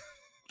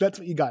 That's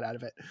what you got out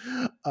of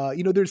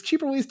it. There's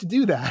cheaper ways to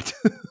do that.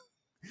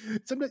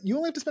 Sometimes you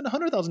only have to spend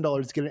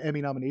 $100,000 to get an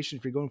Emmy nomination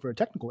if you're going for a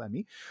technical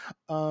Emmy.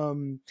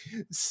 Um,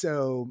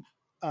 so,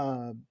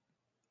 uh,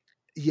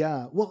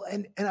 yeah, well,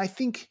 and I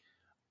think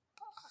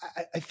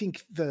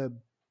the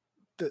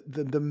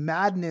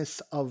madness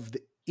of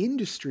the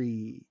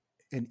industry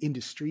and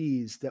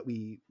industries that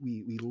we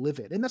live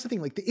in, and that's the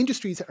thing. Like the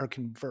industries are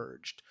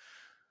converged.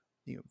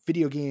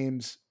 Video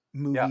games,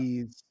 Yeah.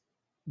 movies,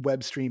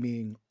 web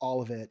streaming,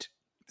 all of it.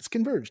 It's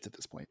converged at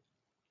this point.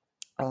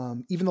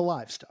 Even the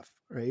live stuff,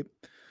 right?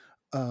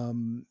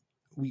 Um,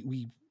 we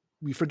we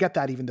we forget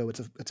that, even though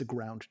it's a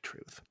ground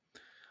truth.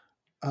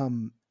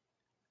 Um,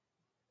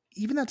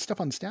 Even that stuff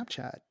on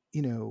Snapchat,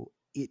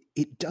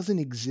 it doesn't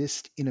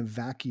exist in a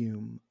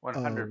vacuum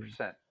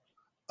 100%.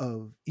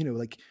 of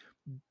like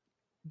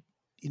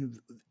you know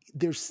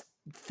there's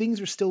things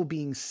are still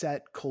being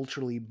set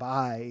culturally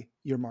by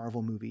your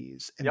Marvel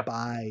movies and Yep.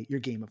 by your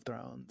Game of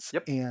Thrones,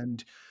 Yep.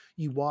 and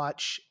you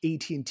watch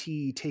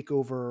AT&T take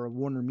over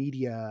Warner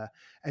Media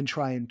and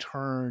try and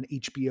turn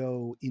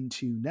HBO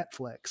into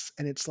Netflix,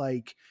 and it's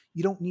like,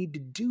 you don't need to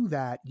do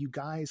that. You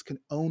guys can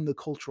own the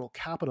cultural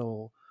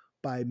capital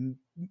by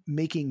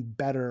making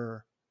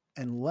better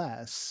and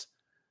less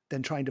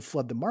than trying to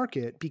flood the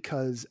market,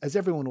 because as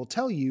everyone will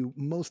tell you,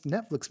 most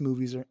Netflix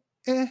movies are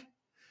eh.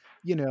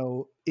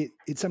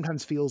 It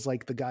sometimes feels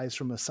like the guys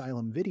from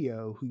Asylum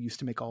Video, who used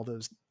to make all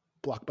those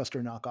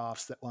Blockbuster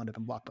knockoffs that wound up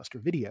in Blockbuster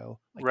Video,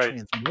 like Right.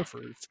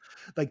 Transmorphers,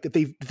 like that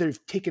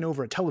they've taken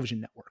over a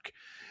television network.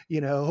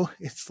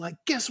 It's like,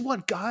 guess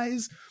what,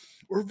 guys?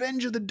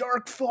 Revenge of the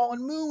Dark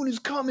Fallen Moon is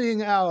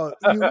coming out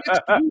next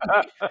week.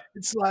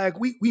 It's like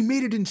we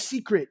made it in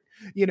secret.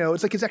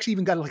 It's like it's actually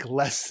even got like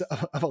less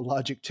of a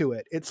logic to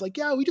it. It's like,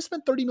 yeah, we just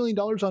spent $30 million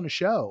on a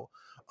show.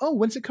 Oh,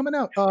 when's it coming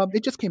out?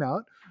 It just came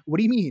out. What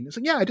do you mean? It's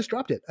like, yeah, I just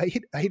dropped it. I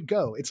hit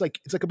go. It's like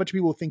a bunch of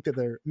people think that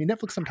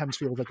Netflix sometimes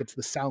feels like it's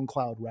the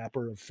SoundCloud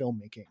rapper of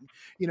filmmaking.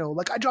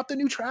 Like, I dropped a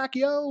new track,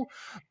 yo.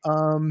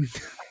 Um,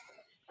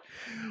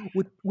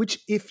 which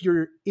if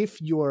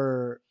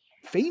you're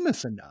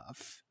famous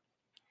enough,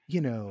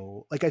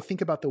 like I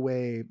think about the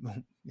way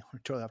we're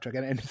totally off track,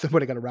 and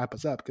somebody got to wrap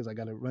us up because I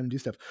got to run and do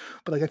stuff.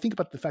 But like I think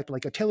about the fact that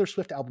like a Taylor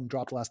Swift album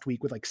dropped last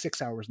week with like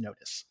 6 hours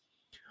notice,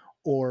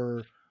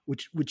 or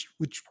which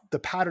the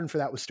pattern for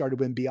that was started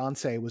when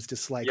Beyonce was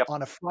just like Yep.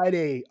 on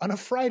a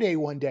Friday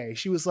one day,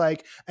 she was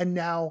like, and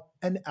now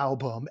an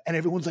album, and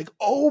everyone's like,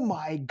 oh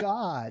my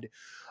God.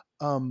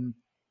 Um,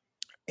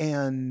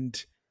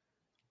 and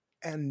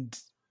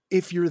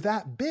if you're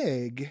that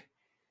big,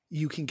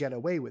 you can get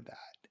away with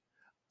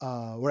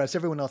that. Whereas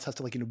everyone else has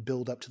to like,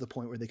 build up to the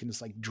point where they can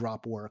just like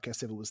drop work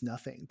as if it was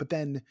nothing. But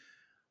then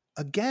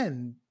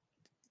again,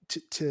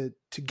 to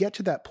get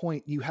to that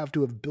point, you have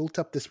to have built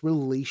up this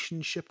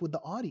relationship with the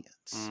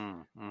audience,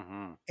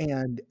 Mm-hmm.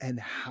 and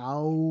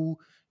how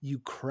you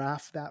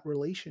craft that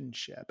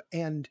relationship.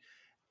 And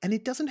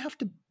it doesn't have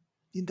to,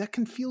 that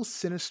can feel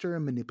sinister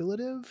and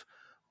manipulative,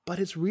 but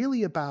it's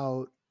really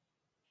about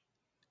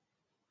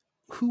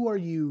who are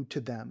you to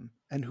them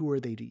and who are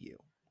they to you,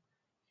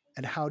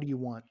 and how do you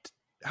want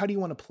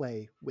to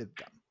play with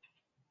them.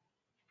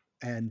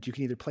 And you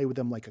can either play with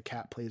them like a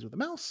cat plays with a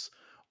mouse,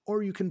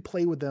 or you can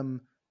play with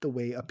them the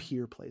way a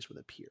peer plays with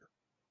a peer.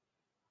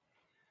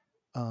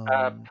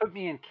 Put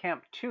me in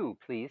camp 2,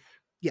 please.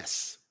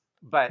 Yes,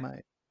 But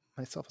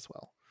myself as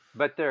well.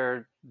 But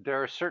there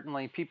are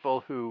certainly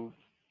people who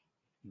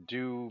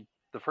do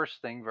the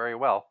first thing very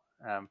well.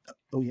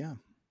 Oh yeah.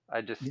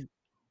 I just Yeah.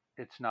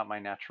 it's not my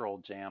natural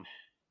jam.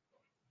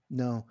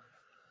 No,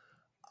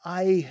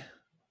 I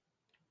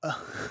uh,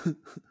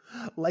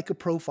 like a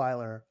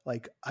profiler.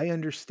 Like I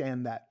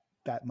understand that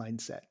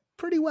mindset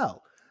pretty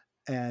well,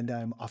 and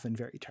I'm often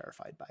very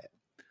terrified by it.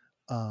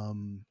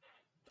 Um,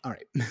 all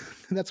right,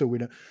 that's what we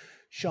know.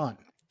 Sean,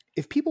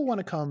 if people want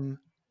to come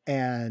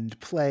and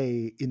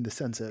play in the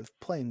sense of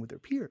playing with their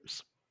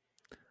peers,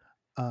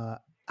 uh,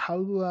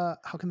 how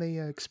can they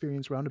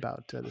experience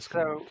Roundabout this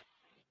coming So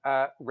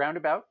week?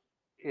 Roundabout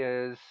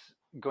is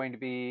going to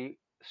be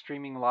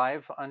streaming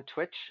live on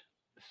Twitch.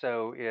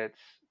 So it's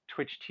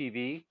Twitch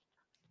TV,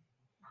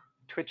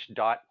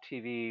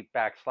 twitch.tv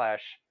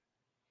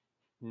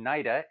 /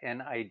 NIDA,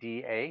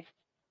 NIDA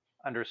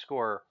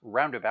underscore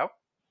roundabout.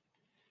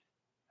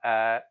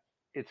 Uh,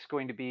 it's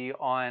going to be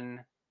on,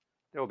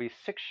 there will be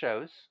 6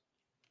 shows,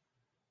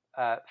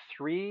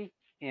 3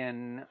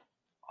 in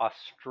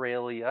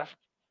Australia,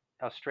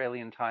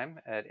 Australian time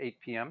at 8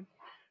 p.m.,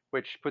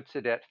 which puts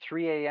it at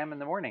 3 a.m. in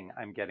the morning.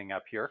 I'm getting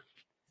up here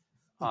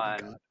Oh my on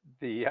god!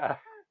 the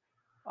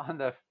on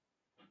the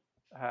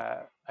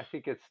I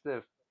think it's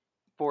the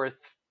 4th,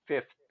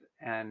 5th,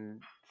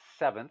 and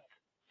 7th.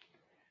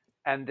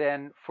 And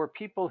then for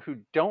people who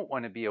don't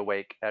want to be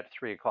awake at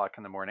 3 o'clock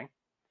in the morning,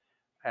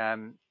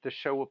 the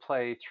show will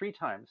play 3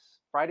 times: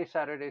 Friday,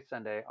 Saturday,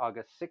 Sunday,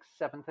 August 6th,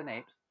 7th, and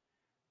 8th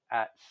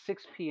at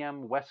 6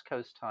 p.m. West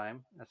Coast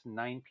time. That's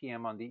 9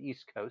 p.m. on the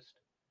East Coast.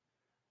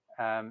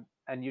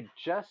 And you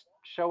just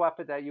show up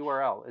at that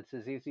URL. It's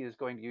as easy as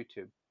going to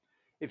YouTube.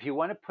 If you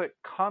want to put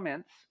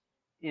comments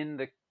in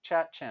the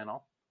chat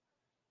channel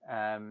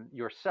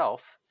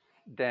yourself,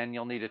 then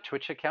you'll need a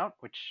Twitch account,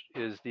 which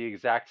is the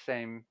exact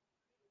same.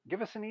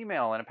 Give us an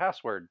email and a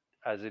password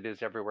as it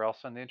is everywhere else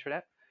on the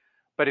internet.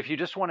 But if you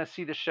just want to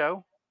see the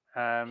show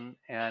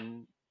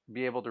and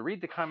be able to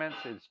read the comments,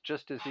 it's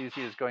just as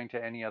easy as going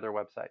to any other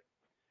website.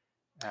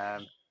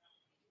 Um,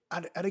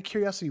 Out of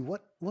curiosity,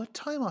 what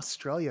time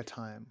Australia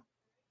time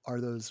are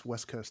those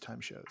West Coast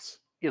time shows?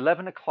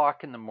 11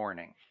 o'clock in the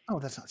morning. Oh,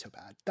 that's not so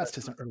bad. That's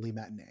That's just an early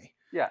matinee.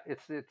 Yeah,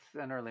 it's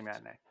an early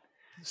matinee.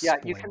 Yeah,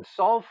 you can Spoiled.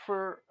 solve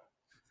for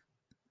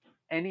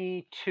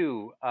any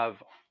two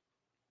of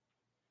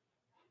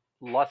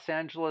Los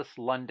Angeles,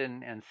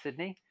 London, and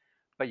Sydney,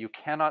 but you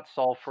cannot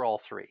solve for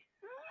all three.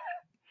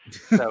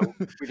 So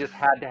we just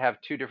had to have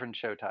 2 different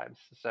show times.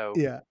 So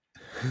Yeah.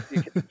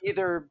 you can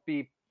either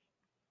be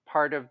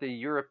part of the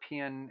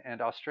European and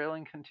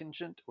Australian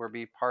contingent or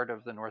be part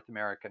of the North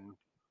American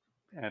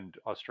and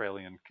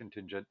Australian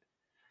contingent.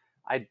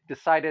 I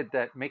decided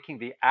that making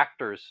the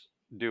actors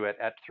do it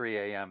at 3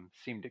 a.m.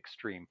 seemed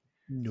extreme.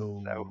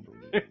 No, So no,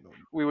 no, no, no,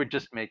 we would no.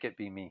 just make it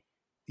be me.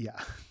 Yeah.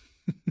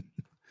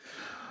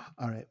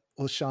 All right.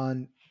 Well,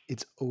 Sean,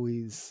 it's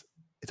always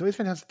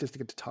fantastic just to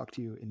get to talk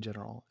to you in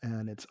general,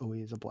 and it's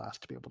always a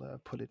blast to be able to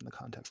put it in the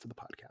context of the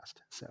podcast.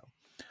 So,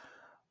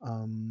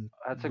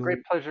 It's a we'll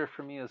great pleasure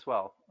for me as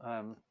well.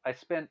 I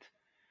spent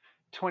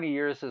 20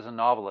 years as a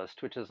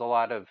novelist, which is a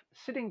lot of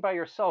sitting by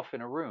yourself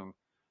in a room.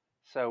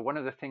 So one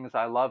of the things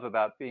I love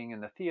about being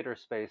in the theater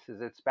space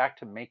is it's back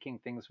to making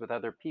things with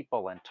other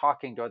people and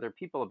talking to other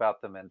people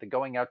about them and the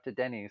going out to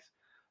Denny's.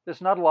 There's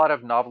not a lot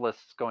of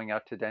novelists going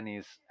out to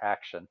Denny's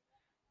action,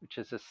 which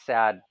is a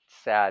sad,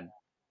 sad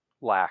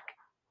lack.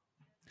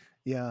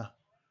 yeah.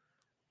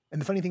 And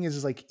the funny thing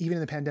is like even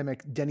in the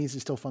pandemic, Denny's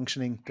is still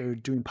functioning. They're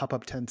doing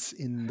pop-up tents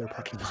in their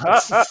parking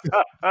lots.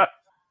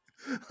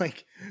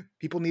 Like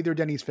people need their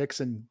Denny's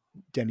fix, and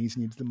Denny's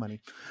needs the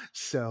money.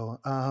 So,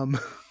 all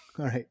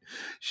right,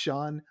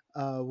 Sean,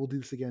 we'll do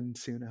this again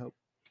soon, I hope.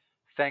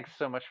 Thanks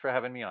so much for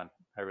having me on.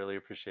 I really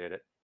appreciate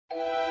it.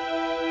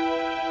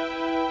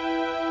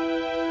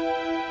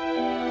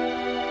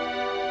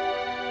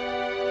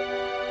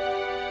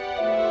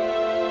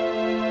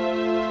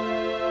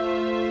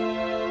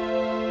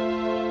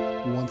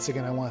 Once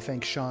again, I want to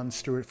thank Sean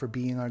Stewart for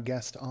being our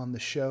guest on the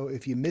show.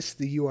 If you missed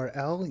the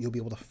URL, you'll be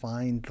able to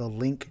find the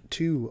link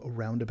to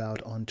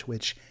Roundabout on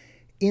Twitch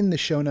in the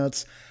show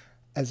notes,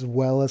 as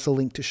well as a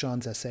link to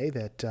Sean's essay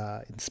that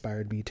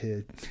inspired me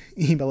to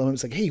email him. It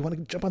was like, hey, you want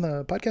to jump on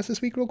the podcast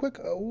this week real quick?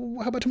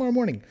 How about tomorrow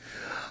morning?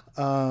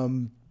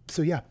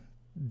 So yeah,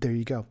 there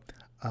you go.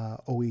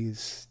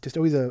 Always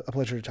a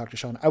pleasure to talk to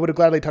Sean. I would have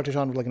gladly talked to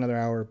Sean for like another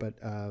hour, but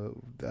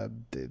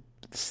the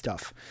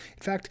stuff.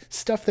 In fact,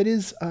 stuff that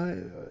is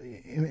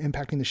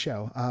impacting the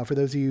show. For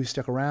those of you who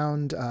stuck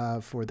around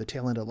for the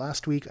tail end of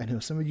last week, I know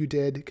some of you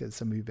did because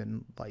some of you've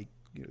been like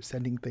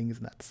sending things,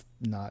 and that's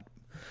not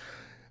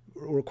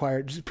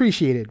required. It's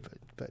appreciated,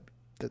 but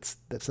that's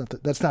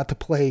not the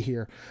play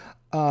here.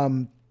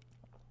 I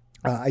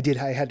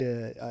had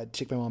to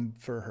take my mom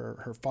for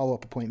her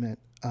follow-up appointment.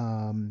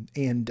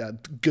 And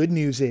good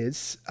news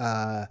is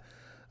they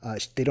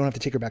don't have to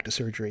take her back to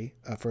surgery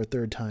for a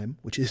third time,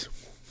 which is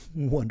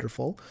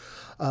wonderful.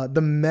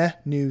 The meh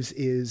news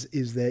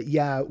is that,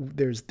 yeah,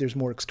 there's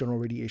more external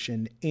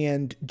radiation,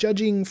 and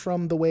judging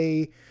from the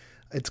way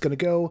it's going to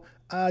go,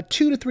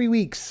 2 to 3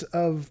 weeks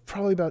of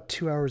probably about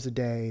 2 hours a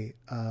day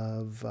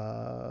of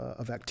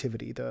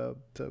activity. The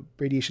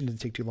radiation didn't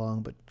take too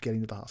long, but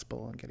getting to the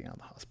hospital and getting out of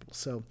the hospital.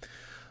 So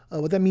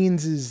what that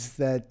means is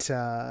that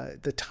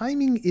the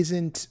timing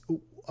isn't.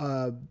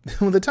 Well,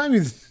 the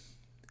timing is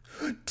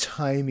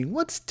timing.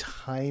 What's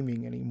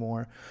timing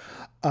anymore?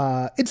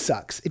 It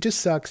sucks. It just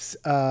sucks.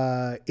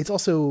 It's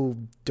also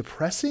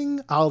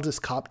depressing. I'll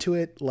just cop to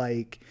it.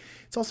 Like,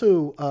 it's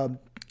also,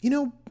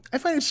 I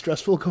find it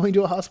stressful going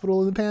to a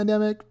hospital in the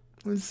pandemic.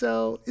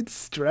 So it's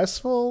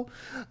stressful.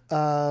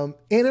 And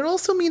it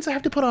also means I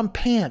have to put on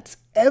pants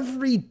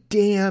every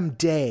damn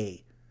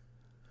day.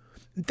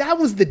 That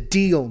was the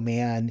deal,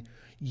 man.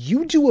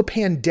 You do a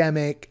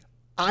pandemic,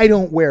 I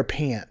don't wear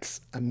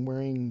pants. I'm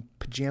wearing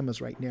pajamas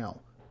right now,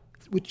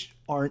 which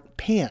aren't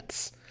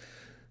pants.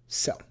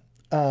 So,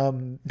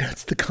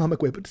 that's the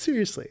comic way, but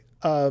seriously.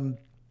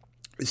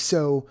 It's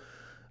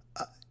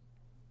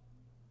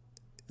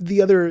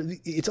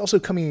also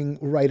coming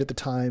right at the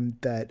time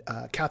that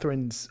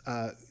Catherine's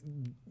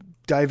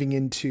diving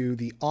into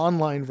the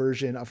online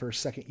version of her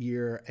second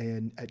year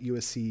at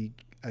USC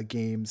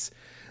Games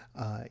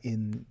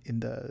in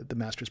the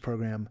master's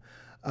program.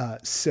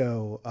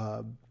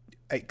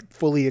 I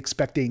fully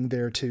expecting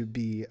there to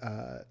be,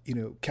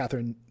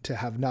 Catherine to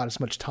have not as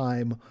much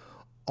time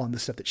on the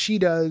stuff that she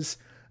does.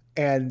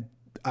 And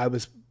I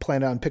was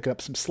planning on picking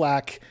up some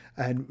slack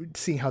and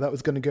seeing how that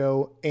was going to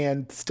go,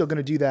 and still going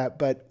to do that.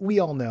 But we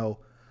all know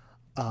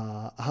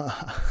I'm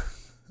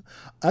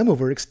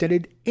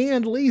overextended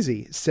and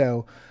lazy.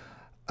 So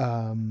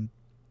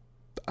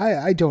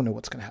I don't know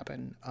what's going to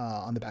happen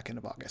on the back end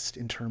of August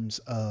in terms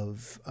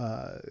of,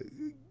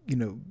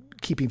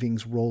 keeping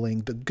things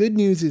rolling. The good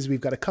news is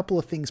we've got a couple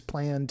of things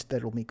planned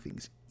that'll make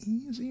things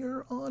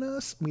easier on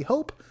us, we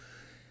hope.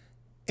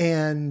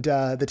 And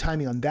the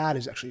timing on that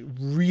is actually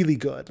really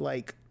good,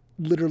 like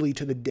literally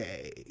to the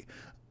day.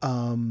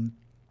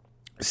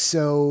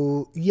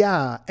 So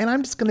yeah, and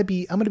I'm going to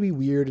be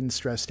weird and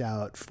stressed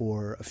out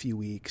for a few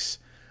weeks,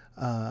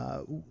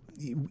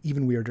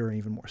 even weirder and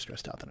even more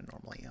stressed out than I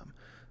normally am,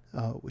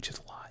 which is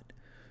a lot.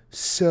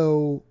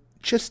 So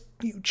just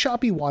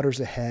choppy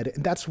waters ahead.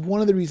 And that's one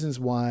of the reasons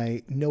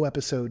why no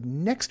episode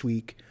next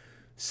week,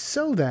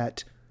 so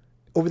that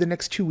over the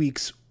next 2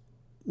 weeks,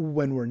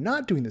 when we're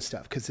not doing this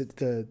stuff, because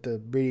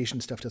the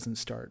radiation stuff doesn't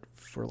start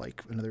for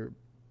like another,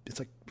 it's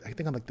like, I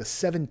think on like the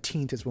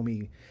 17th is when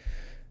we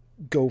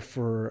go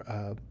for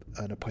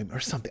an appointment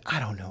or something. I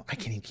don't know. I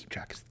can't even keep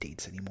track of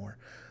dates anymore.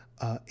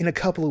 In a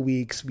couple of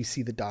weeks, we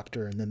see the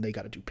doctor, and then they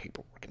got to do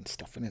paperwork and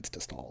stuff. And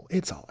it's all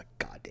a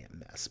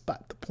goddamn mess.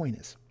 But the point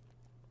is,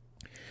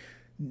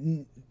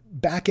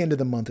 back end of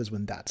the month is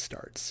when that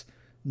starts.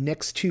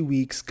 Next 2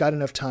 weeks, got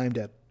enough time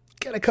to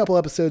get a couple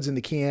episodes in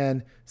the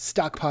can,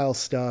 stockpile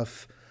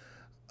stuff,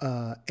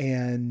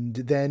 and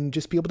then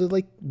just be able to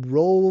like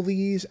roll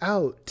these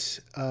out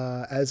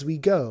as we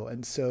go.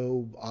 And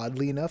so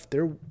oddly enough,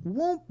 there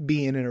won't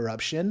be an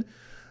interruption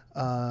if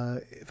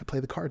I play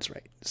the cards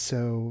right.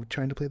 So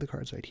trying to play the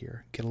cards right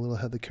here, get a little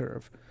ahead of the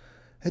curve.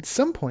 At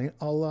some point,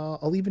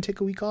 I'll even take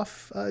a week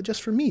off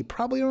just for me,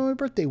 probably around my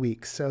birthday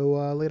week.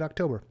 So late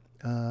October,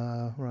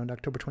 around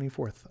October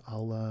 24th,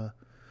 I'll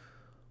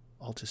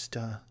just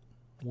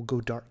we'll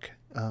go dark.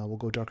 We'll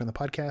go dark on the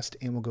podcast,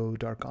 and we'll go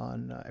dark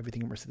on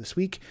Everything Immersive this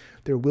week.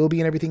 There will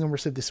be an Everything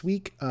Immersive this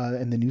week,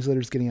 and the newsletter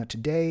is getting out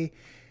today.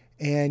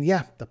 And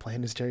yeah, the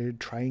plan is to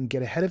try and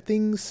get ahead of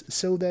things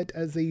so that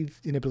as they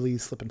inevitably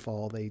slip and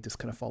fall, they just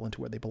kind of fall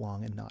into where they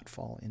belong and not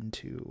fall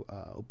into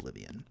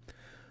oblivion.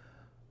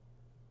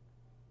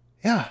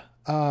 Yeah,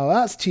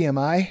 that's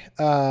TMI.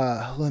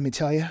 Let me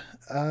tell you,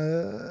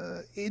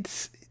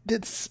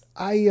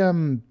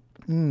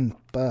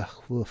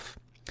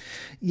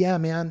 yeah,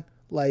 man,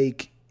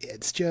 like,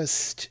 it's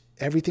just,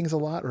 everything's a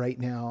lot right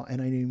now.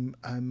 And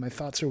my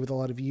thoughts are with a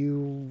lot of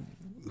you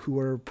who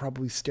are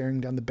probably staring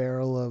down the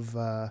barrel of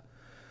the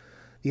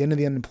end of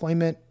the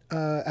unemployment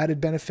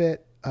added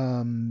benefit.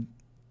 And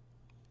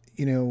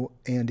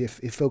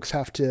if folks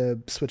have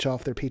to switch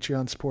off their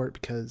Patreon support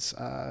because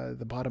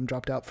the bottom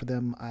dropped out for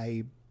them,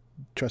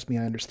 trust me,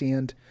 I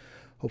understand.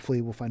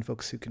 Hopefully we'll find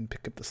folks who can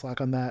pick up the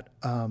slack on that.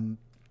 Some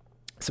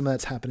of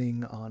that's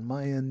happening on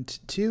my end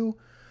too.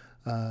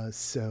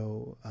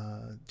 So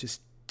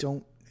just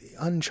don't,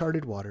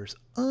 uncharted waters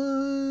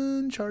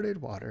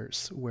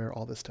where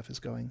all this stuff is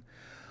going.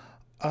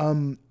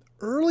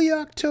 Early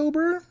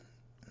October,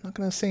 I'm not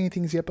going to say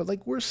anything yet, but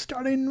like we're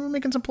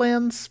making some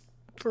plans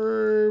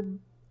for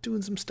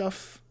doing some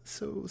stuff.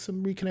 So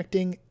some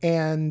reconnecting,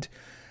 and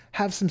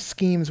have some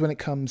schemes when it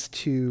comes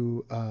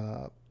to,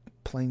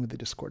 playing with the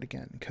Discord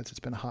again, because it's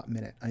been a hot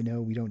minute. I know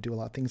we don't do a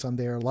lot of things on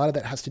there. A lot of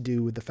that has to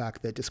do with the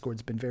fact that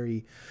Discord's been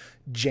very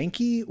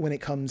janky when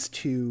it comes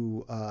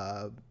to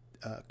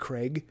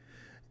Craig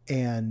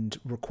and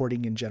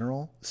recording in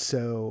general.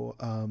 So,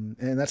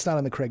 and that's not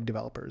on the Craig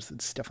developers.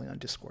 It's definitely on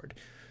Discord.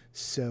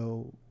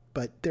 So,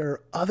 but there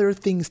are other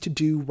things to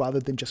do rather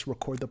than just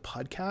record the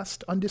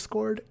podcast on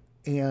Discord.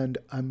 And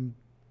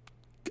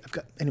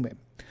anyway,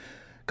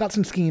 got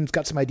some schemes,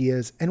 got some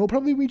ideas, and we'll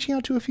probably be reaching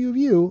out to a few of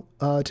you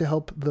to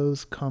help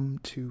those come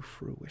to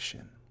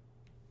fruition.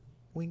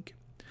 Wink.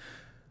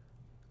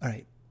 All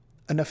right,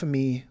 enough of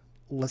me.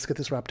 Let's get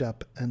this wrapped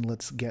up and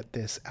let's get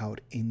this out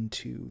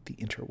into the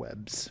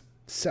interwebs.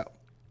 So,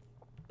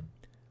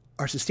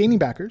 our sustaining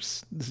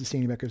backers, the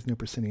sustaining backers no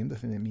proscenium, the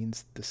thing that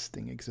means this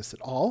thing exists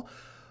at all,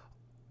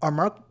 are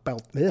Mark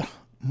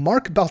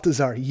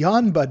Baltazar,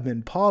 Jan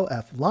Budman, Paul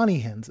F., Lonnie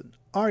Hansen,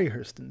 Ari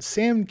Hurston,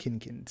 Sam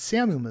Kinkin,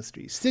 Samuel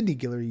Mystery, Sydney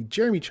Guillory,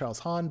 Jeremy Charles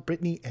Hahn,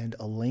 Brittany, and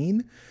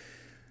Elaine.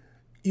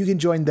 You can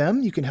join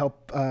them. You can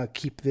help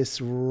keep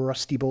this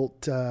rusty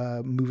bolt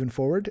moving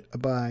forward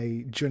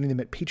by joining them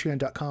at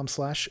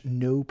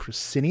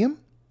patreon.com/noproscenium.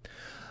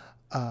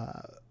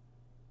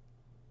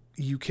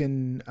 You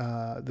can,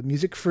 the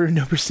music for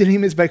No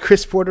Proscenium is by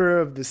Chris Porter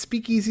of the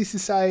Speakeasy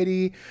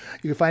Society.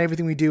 You can find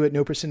everything we do at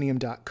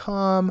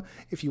noproscenium.com.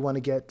 If you want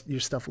to get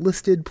your stuff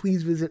listed,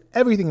 please visit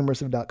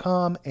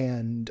everythingimmersive.com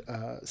and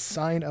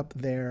sign up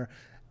there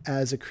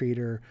as a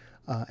creator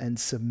and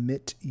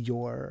submit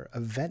your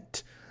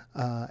event.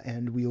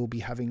 And we will be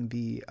having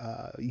the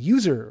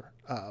user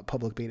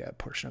public beta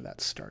portion of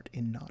that start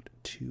in not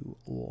too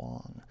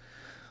long.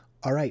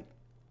 All right.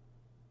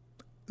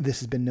 This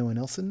has been Noah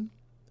Nelson.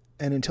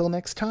 And until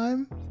next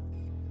time,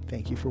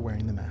 thank you for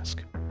wearing the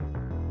mask.